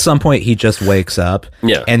 Yeah. At some point, he just wakes up.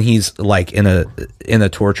 Yeah. And he's like in a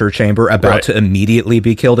torture chamber about to immediately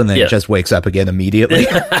be killed, and then he just wakes up again immediately.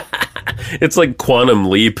 It's like Quantum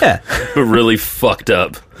Leap, but really fucked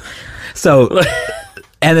up. So,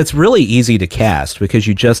 and it's really easy to cast because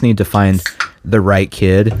you just need to find the right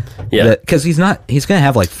kid. Yeah. Because he's going to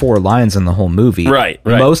have like 4 lines in the whole movie. Right.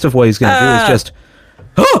 Most of what he's going to do is just,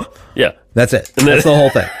 yeah. That's it. That's the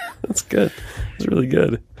whole thing. That's good. It's really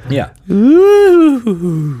good. Yeah.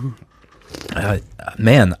 Ooh.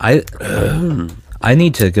 Man, I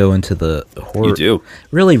need to go into the horror. You do.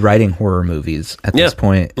 Really writing horror movies at this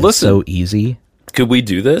point is so easy. Could we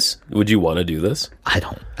do this? Would you want to do this?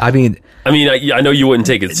 I mean, I know you wouldn't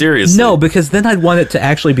take it seriously. No, because then I'd want it to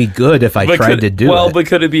actually be good if I tried to do it. Well, but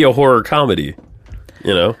could it be a horror comedy?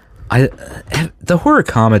 You know, the horror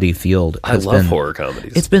comedy field. I love horror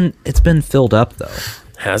comedies. It's been filled up though.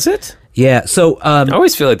 Has it? Yeah. So I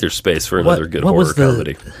always feel like there's space for another good horror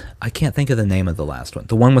comedy. I can't think of the name of the last one.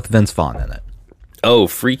 The one with Vince Vaughn in it. Oh,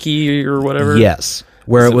 Freaky or whatever. Yes.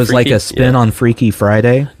 Where it was Freaky? Like a spin on Freaky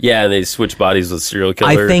Friday. Yeah, and they switch bodies with serial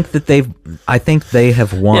killer. I think they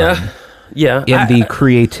have won. Yeah. In the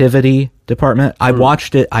creativity department. I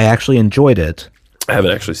watched it. I actually enjoyed it. I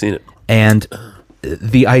haven't actually seen it. And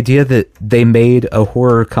the idea that they made a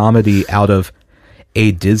horror comedy out of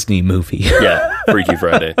a Disney movie. Yeah, Freaky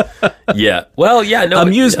Friday. Yeah. Well, yeah, no.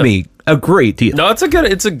 Amused me a great deal. No, it's a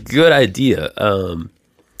good idea.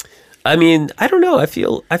 I mean, I don't know. I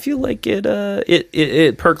feel like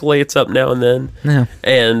it percolates up now and then. Yeah.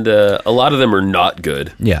 And a lot of them are not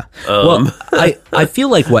good. Yeah. Well, I feel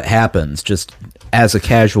like what happens, just as a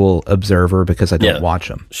casual observer, because I don't watch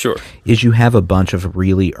them. Sure. Is you have a bunch of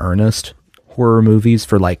really earnest horror movies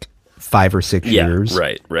for like 5 or 6 years.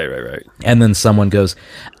 Right. And then someone goes,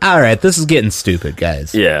 all right, this is getting stupid,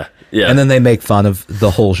 guys. Yeah. And then they make fun of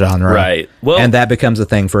the whole genre. Right. Well, and that becomes a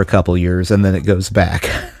thing for a couple years, and then it goes back.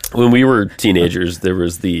 When we were teenagers, there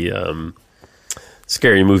was the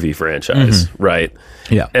Scary Movie franchise, right?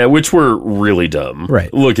 Yeah. Which were really dumb,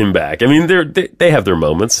 right? Looking back. I mean, they have their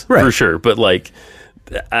moments, for sure. But, like,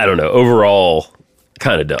 I don't know, overall,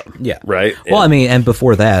 kind of dumb. Yeah. Right? Well, I mean, and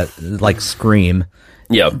before that, like Scream...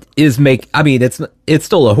 Yeah, it's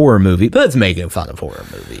still a horror movie, but it's making fun of horror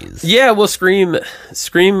movies. Yeah, well, Scream,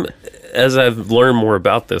 as I've learned more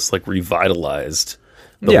about this, like revitalized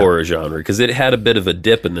the horror genre because it had a bit of a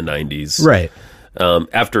dip in the 90s. Right.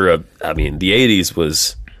 After the 80s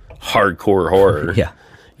was hardcore horror. Yeah.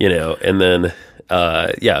 You know, and then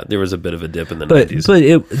there was a bit of a dip in the 90s.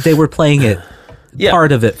 But they were playing it.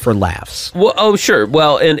 Part of it for laughs. Well, oh sure.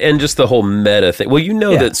 Well, and just the whole meta thing. Well, you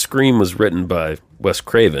know that Scream was written by Wes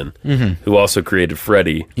Craven, who also created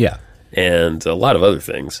Freddy. Yeah. And a lot of other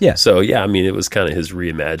things. Yeah. So I mean, it was kind of his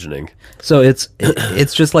reimagining. So it's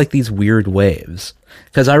just like these weird waves.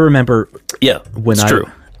 Because I remember, when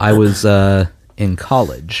I was in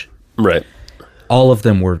college, right. All of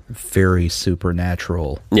them were very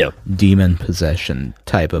supernatural, demon possession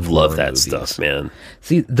type of love that movies. Stuff, man.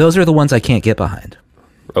 See, those are the ones I can't get behind.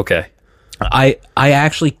 Okay, I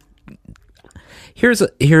actually here's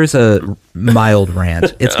a mild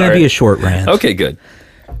rant. It's going to be a short rant. Okay, good.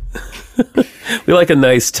 We like a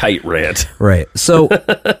nice tight rant, right? So,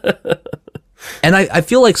 and I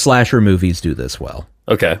feel like slasher movies do this well.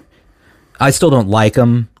 Okay, I still don't like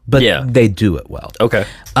them, but they do it well. Okay.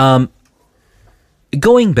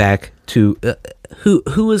 Going back to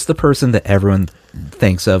who is the person that everyone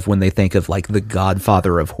thinks of when they think of like the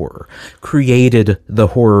godfather of horror, created the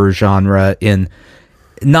horror genre in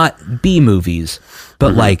not B movies,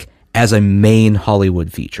 but like as a main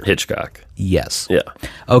Hollywood feature? Hitchcock. Yes. Yeah.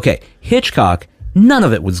 Okay. Hitchcock, none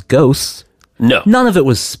of it was ghosts. No. None of it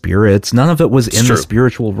was spirits. None of it was in the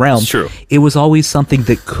spiritual realm. It's true. It was always something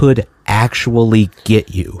that could actually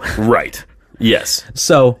get you. Right. Yes.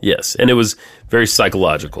 So. Yes. And it was very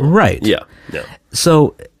psychological. Right. Yeah. Yeah.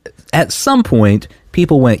 So at some point,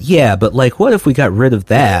 people went, yeah, but like, what if we got rid of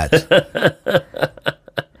that?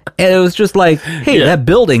 And it was just like, hey, that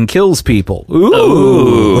building kills people.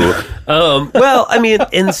 Ooh. Well, I mean,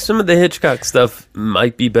 and some of the Hitchcock stuff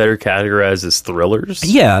might be better categorized as thrillers.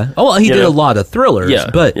 Yeah. Oh, well, he did a lot of thrillers.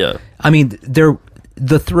 Yeah. But, I mean,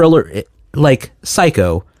 the thriller, like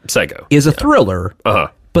Psycho is a thriller.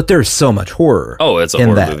 But there's so much horror. Oh, it's a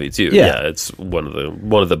horror movie too. Yeah, it's one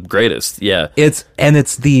of the greatest. Yeah, it's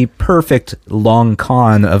the perfect long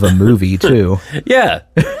con of a movie too. Yeah.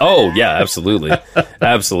 Oh, yeah. Absolutely,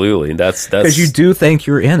 absolutely. That's because you do think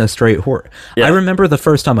you're in a straight horror. Yeah. I remember the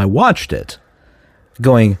first time I watched it,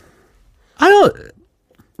 going, I don't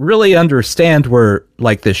really understand where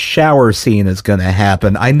like the shower scene is going to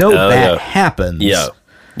happen. I know that happens. Yeah,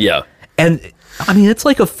 yeah, and. I mean, it's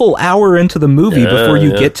like a full hour into the movie before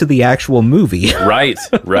you get to the actual movie. Right.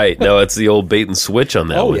 No, it's the old bait and switch on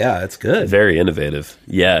that one. Oh, yeah, it's good. Very innovative.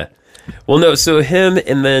 Yeah. Well, no, so him,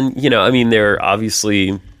 and then, I mean, they're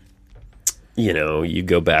obviously, you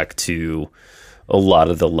go back to a lot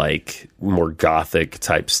of the, like, more gothic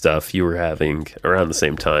type stuff you were having around the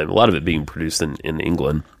same time. A lot of it being produced in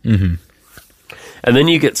England. Mm-hmm. And then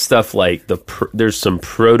you get stuff like there's some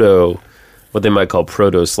what they might call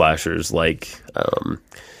proto slashers, like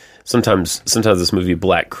sometimes this movie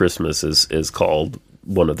Black Christmas is called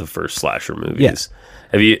one of the first slasher movies. Yes.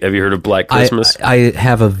 Have you heard of Black Christmas? I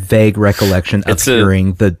have a vague recollection of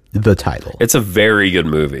hearing the title. It's a very good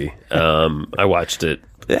movie. I watched it.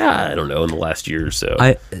 Yeah, I don't know, in the last year or so.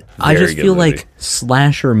 I just feel like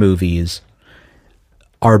slasher movies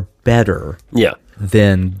are better. Yeah.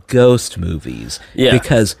 Than ghost movies. Yeah.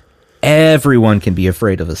 Because everyone can be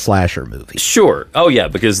afraid of a slasher movie. Sure. Oh, yeah,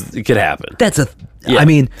 because it could happen. I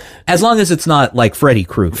mean, as long as it's not like Freddy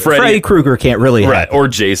Krueger. Freddy Krueger can't really happen. Or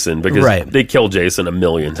Jason, because they kill Jason a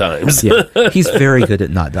million times. Yeah. He's very good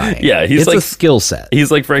at not dying. Yeah, it's a skill set.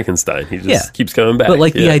 He's like Frankenstein. He just keeps coming back. But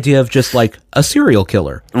like the idea of just like a serial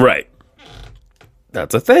killer. Right.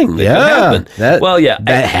 That's a thing. That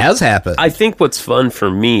that has happened. I think what's fun for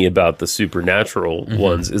me about the supernatural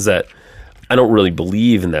ones is that I don't really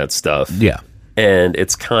believe in that stuff. Yeah. And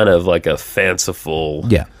it's kind of like a fanciful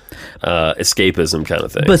escapism kind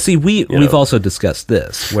of thing. But see, we've also discussed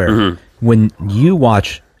this, where when you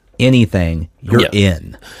watch anything, you're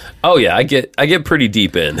in. Oh yeah, I get pretty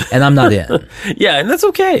deep in. And I'm not in. Yeah, and that's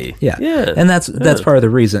okay. Yeah. And that's part of the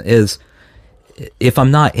reason is if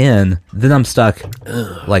I'm not in, then I'm stuck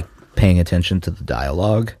like paying attention to the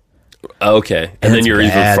dialogue. Okay. And then you're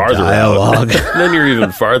even farther out. Then you're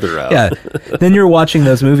even farther out. Yeah. Then you're watching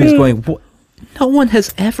those movies going, no one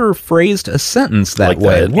has ever phrased a sentence that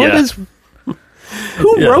way.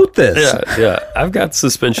 Who wrote this? Yeah. I've got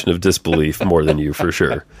suspension of disbelief more than you for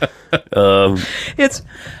sure. I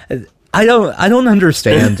don't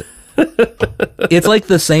understand. It's like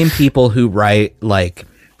the same people who write like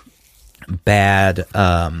bad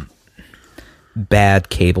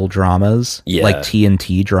cable dramas, like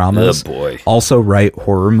TNT dramas. Oh boy. Also write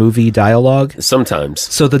horror movie dialogue. Sometimes.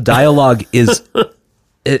 So the dialogue is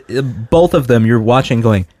both of them you're watching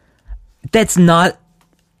going, that's not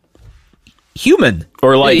human.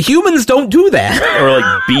 Or like humans don't do that. Or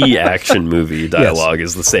like B action movie dialogue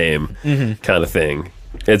is the same kind of thing.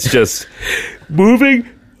 It's just moving.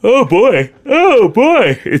 Oh boy.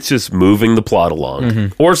 It's just moving the plot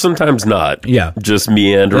along. Or sometimes not. Yeah. Just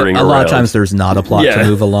meandering around. A lot of times there's not a plot to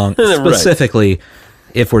move along. Specifically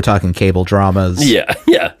if we're talking cable dramas. Yeah.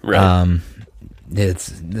 Right.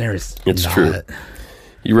 It's true.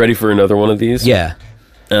 You ready for another one of these? Yeah.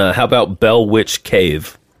 How about Bell Witch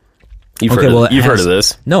Cave? You've heard of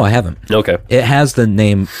this? No, I haven't. Okay. It has the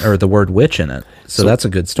name or the word witch in it, so that's a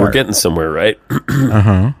good start. We're getting somewhere, right?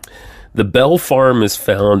 The Bell Farm is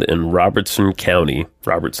found in Robertson County.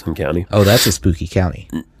 Oh, that's a spooky county.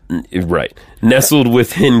 Right. Nestled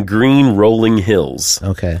within green rolling hills.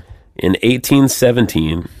 Okay. In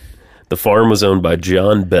 1817, the farm was owned by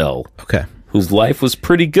John Bell. Okay. Whose life was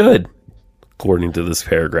pretty good, according to this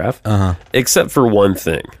paragraph, except for one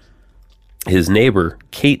thing. His neighbor,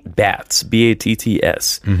 Kate Batts,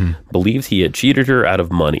 Batts, believed he had cheated her out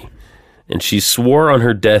of money, and she swore on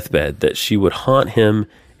her deathbed that she would haunt him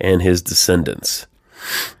and his descendants.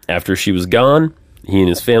 After she was gone, he and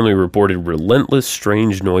his family reported relentless,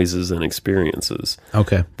 strange noises and experiences.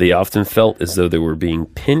 Okay. They often felt as though they were being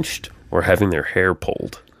pinched or having their hair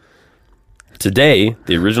pulled. Today,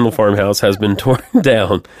 the original farmhouse has been torn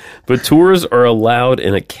down, but tours are allowed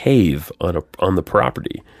in a cave on the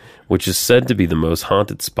property, which is said to be the most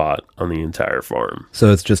haunted spot on the entire farm.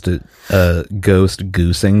 So it's just a ghost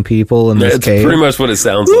goosing people in this cave? That's pretty much what it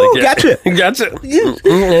sounds like. Gotcha.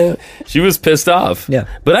 She was pissed off. Yeah.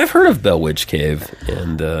 But I've heard of Bell Witch Cave.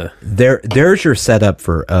 And there's your setup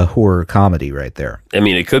for a horror comedy right there. I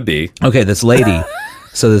mean, it could be. Okay, this lady...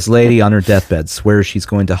 So this lady on her deathbed swears she's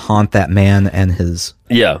going to haunt that man and his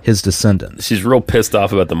descendants. She's real pissed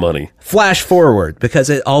off about the money. Flash forward,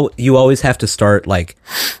 because you always have to start like,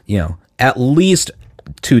 at least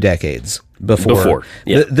 2 decades before.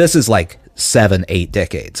 Yeah. This is like 7-8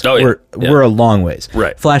 decades. Oh, yeah. We're a long ways.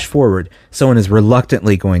 Right. Flash forward, someone is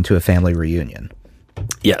reluctantly going to a family reunion.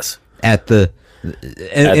 Yes. In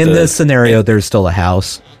this scenario, there's still a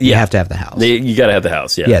house. You have to have the house. You got to have the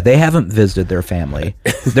house, yeah. Yeah, they haven't visited their family.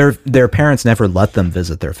 Their parents never let them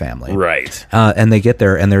visit their family. Right. And they get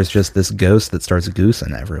there, and there's just this ghost that starts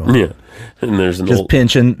goosing everyone. Yeah. And there's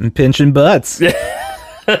pinching butts. In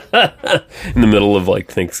the middle of,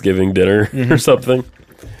 like, Thanksgiving dinner or something.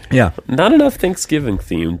 Yeah. Not enough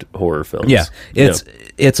Thanksgiving-themed horror films. Yeah.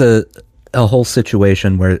 It's a whole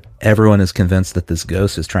situation where everyone is convinced that this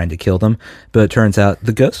ghost is trying to kill them, but it turns out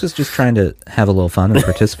the ghost is just trying to have a little fun and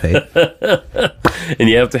participate. And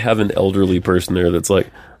you have to have an elderly person there that's like,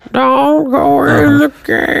 don't go in the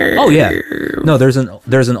cave. Oh yeah, no, there's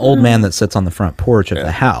an old man that sits on the front porch of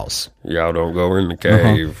the house. Y'all don't go in the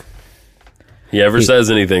cave. He never says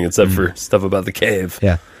anything except for stuff about the cave.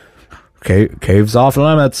 Yeah, cave's off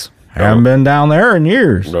limits. Haven't been down there in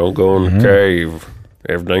years. Don't go in the cave.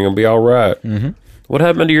 Everything will be all right. Mm-hmm. What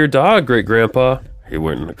happened to your dog, great grandpa? He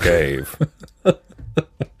went in the cave.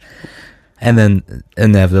 And then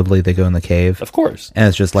inevitably they go in the cave. Of course. And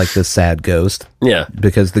it's just like this sad ghost. Yeah.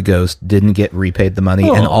 Because the ghost didn't get repaid the money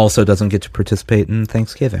and also doesn't get to participate in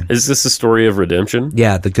Thanksgiving. Is this a story of redemption?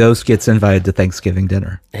 Yeah, the ghost gets invited to Thanksgiving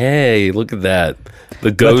dinner. Hey, look at that. The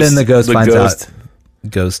ghost. But then the ghost finds out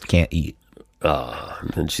ghost can't eat.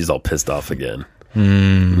 And she's all pissed off again.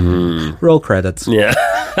 Roll credits. Yeah.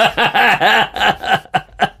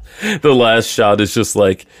 The last shot is just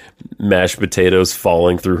like mashed potatoes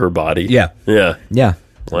falling through her body. Yeah. Yeah. Yeah.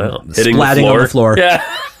 Wow. Hitting Splatting on the floor. Yeah.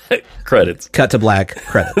 Credits. Cut to black.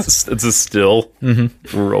 Credits. It's a still.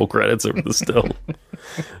 Mm-hmm. Roll credits over the still.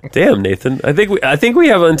 Damn, Nathan. I think we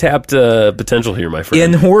have untapped potential here, my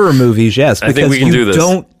friend. In horror movies, yes. Because I think we can do this. You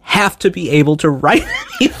don't have to be able to write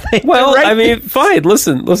anything. Well, I mean, fine.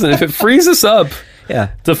 Listen. If it frees us up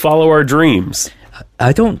to follow our dreams.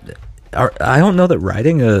 I don't know that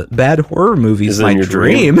writing a bad horror movie is my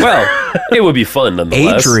dream. Well, it would be fun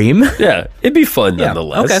nonetheless. A dream? Yeah, it'd be fun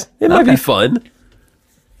nonetheless. Okay. It might be fun.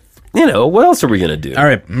 You know, what else are we going to do? All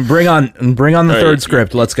right, bring on the third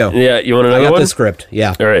script. Let's go. Yeah, you want another one? I got the script,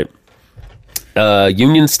 yeah. All right.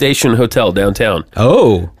 Union Station Hotel downtown.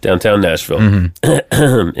 Oh. Downtown Nashville.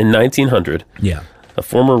 Mm-hmm. In 1900, a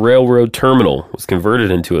former railroad terminal was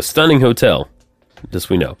converted into a stunning hotel. This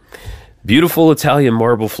we know. Beautiful Italian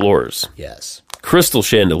marble floors. Yes. Crystal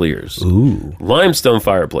chandeliers. Ooh. Limestone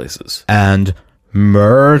fireplaces. And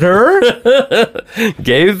murder?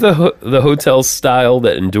 Gave the hotel style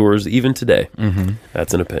that endures even today. Mm-hmm.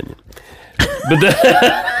 That's an opinion. But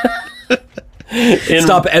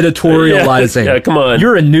Stop editorializing. Yeah, come on.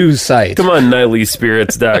 You're a news site. Come on,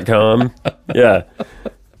 NightlySpirits.com. Yeah.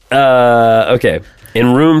 Okay.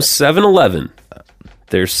 In room 711,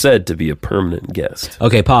 there's said to be a permanent guest.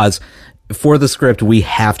 Okay, pause. For the script, we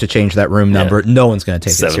have to change that room number. No one's going to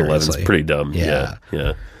take it seriously. 7-Eleven's pretty dumb. Yeah.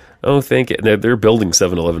 Oh, thank you. They're building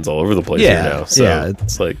 7-Elevens all over the place here now. So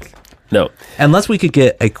it's like, no. Unless we could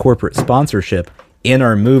get a corporate sponsorship in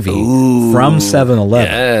our movie from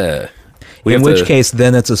 7-Eleven. Yeah. In which case,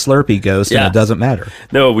 then it's a Slurpee ghost and it doesn't matter.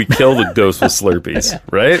 No, we kill the ghost with Slurpees,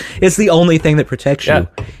 right? It's the only thing that protects you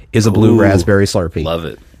is a blue raspberry Slurpee. Love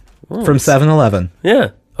it. From 7-Eleven.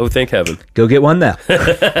 Yeah. Oh, thank heaven. Go get one now.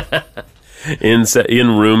 In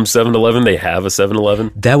room 7-Eleven, they have a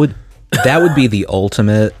 7-Eleven. That would be the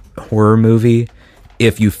ultimate horror movie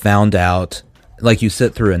if you found out, like, you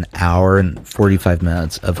sit through an hour and 45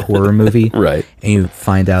 minutes of horror movie, right? And you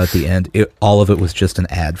find out at the end, all of it was just an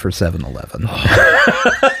ad for 7-Eleven.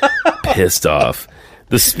 Pissed off.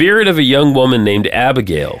 The spirit of a young woman named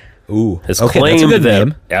Abigail has claimed that's a good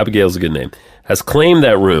name. Abigail's a good name. Has claimed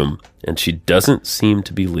that room, and she doesn't seem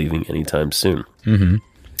to be leaving anytime soon. Mm-hmm.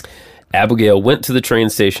 Abigail went to the train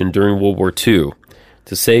station during World War II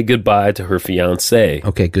to say goodbye to her fiancé.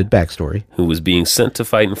 Okay, good backstory. Who was being sent to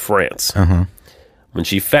fight in France. Uh-huh. When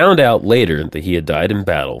she found out later that he had died in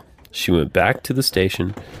battle, she went back to the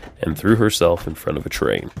station and threw herself in front of a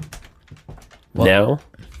train. Well, now,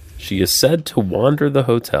 she is said to wander the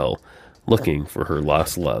hotel looking for her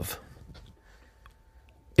lost love.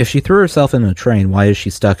 If she threw herself in a train, why is she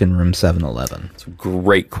stuck in room 7-Eleven? It's a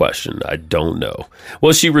great question. I don't know.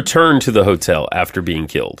 Well, she returned to the hotel after being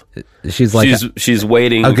killed. She's like she's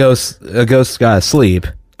waiting. A ghost got to sleep.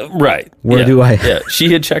 Right. Where do I? Yeah.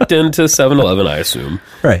 She had checked into 7-Eleven, I assume.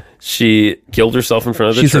 Right. She killed herself in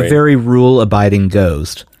front of the train. She's a very rule-abiding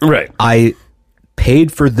ghost. Right. I paid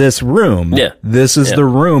for this room. Yeah. This is the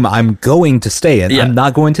room I'm going to stay in. Yeah. I'm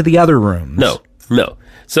not going to the other rooms. No.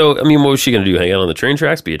 So, I mean, what was she going to do? Hang out on the train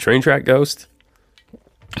tracks? Be a train track ghost?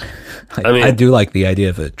 I do like the idea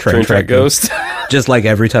of a train track ghost. Just like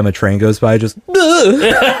every time a train goes by, just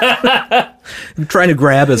I'm trying to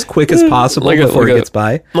grab as quick as possible before it gets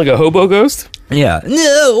by. Like a hobo ghost? Yeah.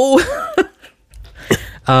 No.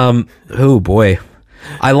 Oh boy.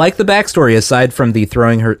 I like the backstory aside from the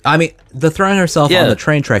throwing herself on the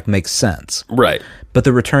train track makes sense. Right. But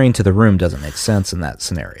the returning to the room doesn't make sense in that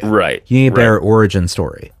scenario. Right. You need a better origin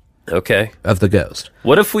story. Okay. Of the ghost.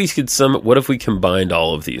 What if we combined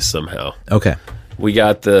all of these somehow? Okay. We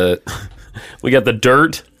got the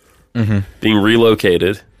dirt being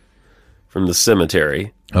relocated from the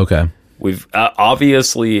cemetery. Okay. We've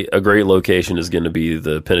obviously a great location is going to be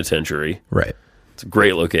the penitentiary. Right. It's a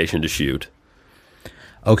great location to shoot.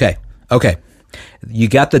 Okay. You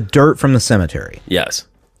got the dirt from the cemetery. Yes.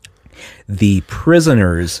 The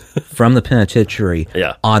prisoners from the penitentiary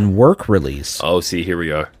on work release. Oh, see, here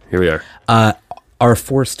we are. Are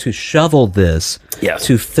forced to shovel this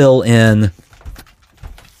to fill in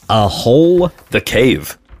a hole. The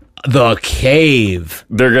cave. The cave.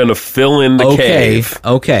 They're going to fill in the cave.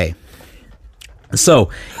 Okay. So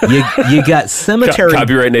you got cemetery.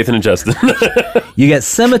 Copyright Nathan and Justin. You got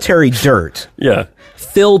cemetery dirt. Yeah.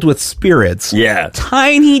 Filled with spirits. Yeah.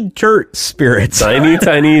 Tiny dirt spirits.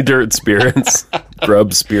 Tiny dirt spirits.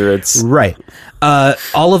 Grub spirits. Right.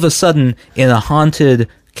 All of a sudden, in a haunted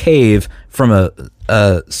cave from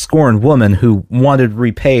a scorned woman who wanted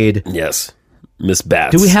repaid. Yes. Miss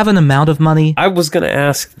Bats. Do we have an amount of money? I was going to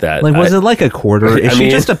ask that. Like, was it like a quarter? Is she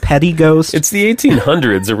just a petty ghost? It's the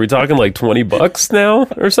 1800s. Are we talking like $20 now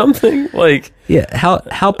or something? Like, yeah.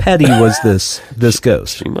 How petty was this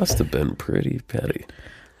ghost? She must have been pretty petty.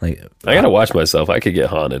 Like, I gotta watch myself. I could get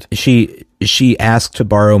haunted. She asked to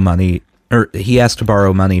borrow money, or he asked to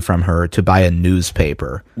borrow money from her to buy a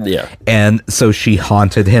newspaper. Yeah. And so she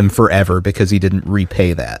haunted him forever because he didn't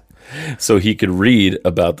repay that. So he could read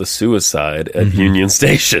about the suicide at Union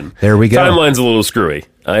Station. There we go. Timeline's a little screwy.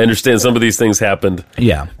 I understand some of these things happened.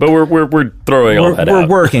 Yeah. But we're throwing all that out. We're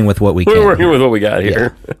working with what we can. We're working with what we got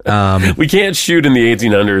here. Yeah. We can't shoot in the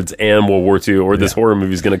 1800s and World War II, or this horror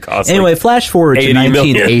movie's going to cost Anyway, flash forward to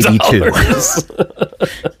 1982.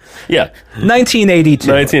 Yeah.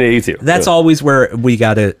 1982. That's always where we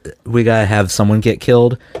gotta have someone get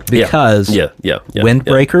killed because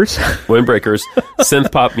windbreakers. Windbreakers.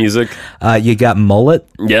 Synth pop music. You got mullet.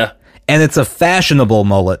 Yeah. And it's a fashionable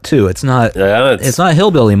mullet too. It's not it's not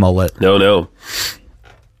hillbilly mullet. No.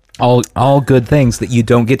 All good things that you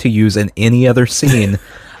don't get to use in any other scene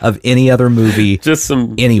of any other movie. Just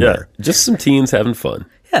some anywhere. Yeah, just some teens having fun.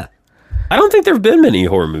 Yeah. I don't think there have been many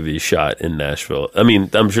horror movies shot in Nashville. I mean,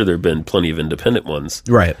 I'm sure there have been plenty of independent ones.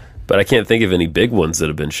 Right. But I can't think of any big ones that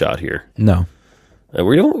have been shot here. No.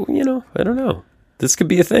 We don't, I don't know. This could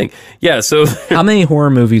be a thing. Yeah, so... How many horror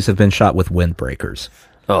movies have been shot with windbreakers?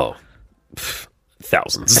 Oh,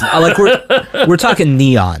 thousands. Like we're talking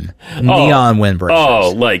neon windbreakers.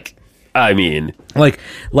 Oh, like I mean, like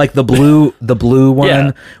the blue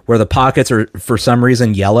one where the pockets are for some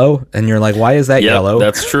reason yellow, and you're like, why is that yellow?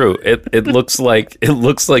 That's true. It looks like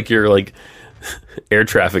you're like air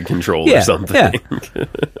traffic control or something. Yeah.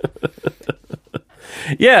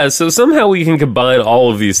 Yeah. So somehow we can combine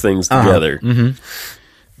all of these things together. Mm-hmm.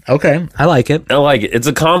 Okay, I like it. It's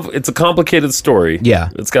a complicated story. Yeah,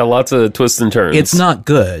 it's got lots of twists and turns. It's not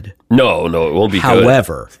good. No, it won't be.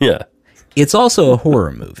 However, good. It's also a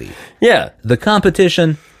horror movie. Yeah, the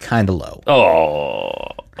competition kind of low. Oh,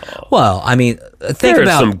 well, I mean, there are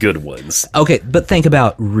some good ones. Okay, but think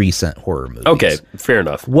about recent horror movies. Okay, fair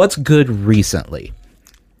enough. What's good recently?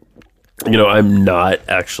 I'm not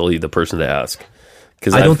actually the person to ask.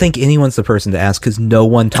 I don't think anyone's the person to ask because no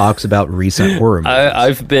one talks about recent horror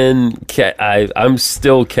movies. I'm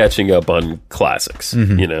still catching up on classics.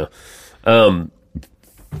 Mm-hmm.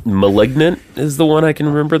 Malignant is the one I can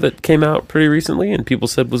remember that came out pretty recently and people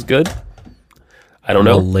said was good. I don't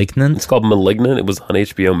know. Malignant? It's called Malignant. It was on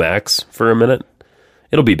HBO Max for a minute.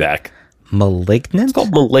 It'll be back. Malignant? It's called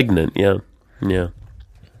Malignant. Yeah.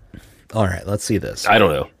 All right, let's see this. I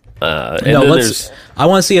don't know. I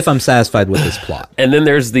want to see if I'm satisfied with this plot. And then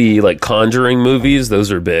there's the Conjuring movies.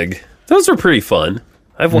 Those are big. Those are pretty fun.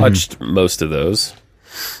 I've watched most of those.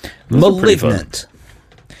 Malignant.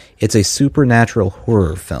 It's a supernatural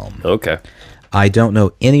horror film. Okay. I don't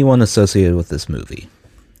know anyone associated with this movie.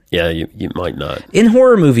 Yeah, you might not. In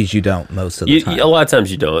horror movies, you don't most of the time. A lot of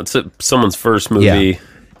times you don't. It's someone's first movie.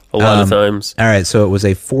 A lot of times. All right, so it was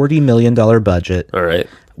a $40 million budget. All right.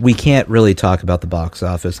 We can't really talk about the box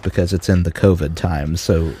office because it's in the COVID time,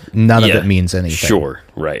 so none of it means anything. Sure,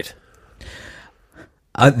 right.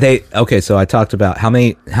 So I talked about how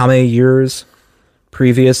many years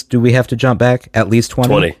previous do we have to jump back? At least 20?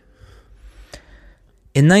 20.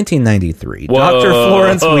 In 1993, Dr.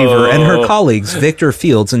 Florence Weaver and her colleagues Victor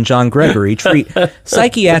Fields and John Gregory treat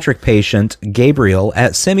psychiatric patient Gabriel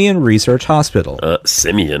at Simeon Research Hospital.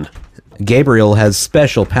 Simeon. Gabriel has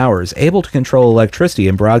special powers, able to control electricity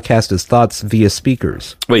and broadcast his thoughts via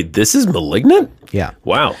speakers. Wait, this is Malignant? Yeah.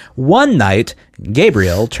 Wow. One night,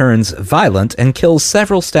 Gabriel turns violent and kills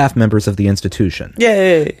several staff members of the institution.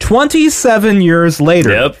 Yay. 27 years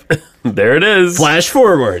later. Yep. There it is. Flash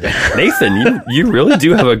forward. Nathan, you really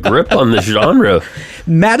do have a grip on the genre.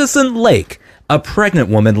 Madison Lake, a pregnant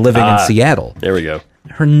woman living in Seattle. There we go.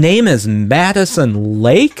 Her name is Madison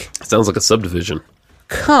Lake? Sounds like a subdivision.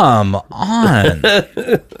 Come on.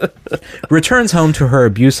 Returns home to her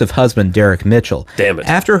abusive husband, Derek Mitchell. Damn it.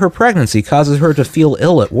 After her pregnancy causes her to feel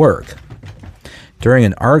ill at work. During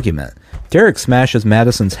an argument, Derek smashes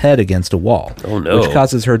Madison's head against a wall, which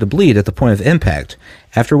causes her to bleed at the point of impact,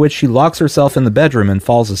 after which she locks herself in the bedroom and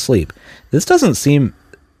falls asleep. This doesn't seem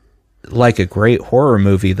like a great horror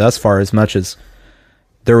movie thus far, as much as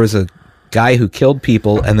there was a guy who killed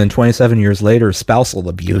people and then 27 years later spousal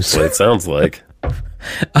abuse. That's what it sounds like.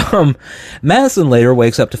 Madison later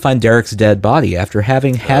wakes up to find Derek's dead body after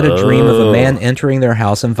having had a dream of a man entering their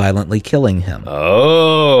house and violently killing him.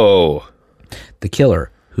 Oh. The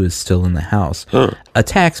killer, who is still in the house,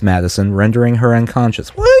 attacks Madison, rendering her unconscious.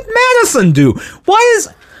 What did Madison do? Why is...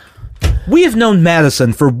 We have known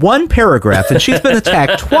Madison for one paragraph, and she's been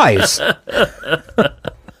attacked twice.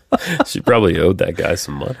 She probably owed that guy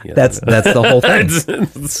some money. That's the whole thing.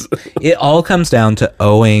 It all comes down to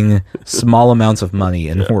owing small amounts of money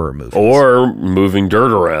in horror movies. Or moving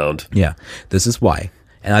dirt around. Yeah, this is why.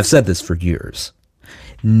 And I've said this for years.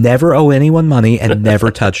 Never owe anyone money and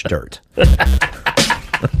never touch dirt.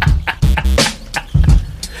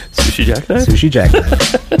 Sushi Jackknife? Sushi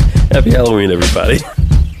Jackknife. Happy Halloween, everybody.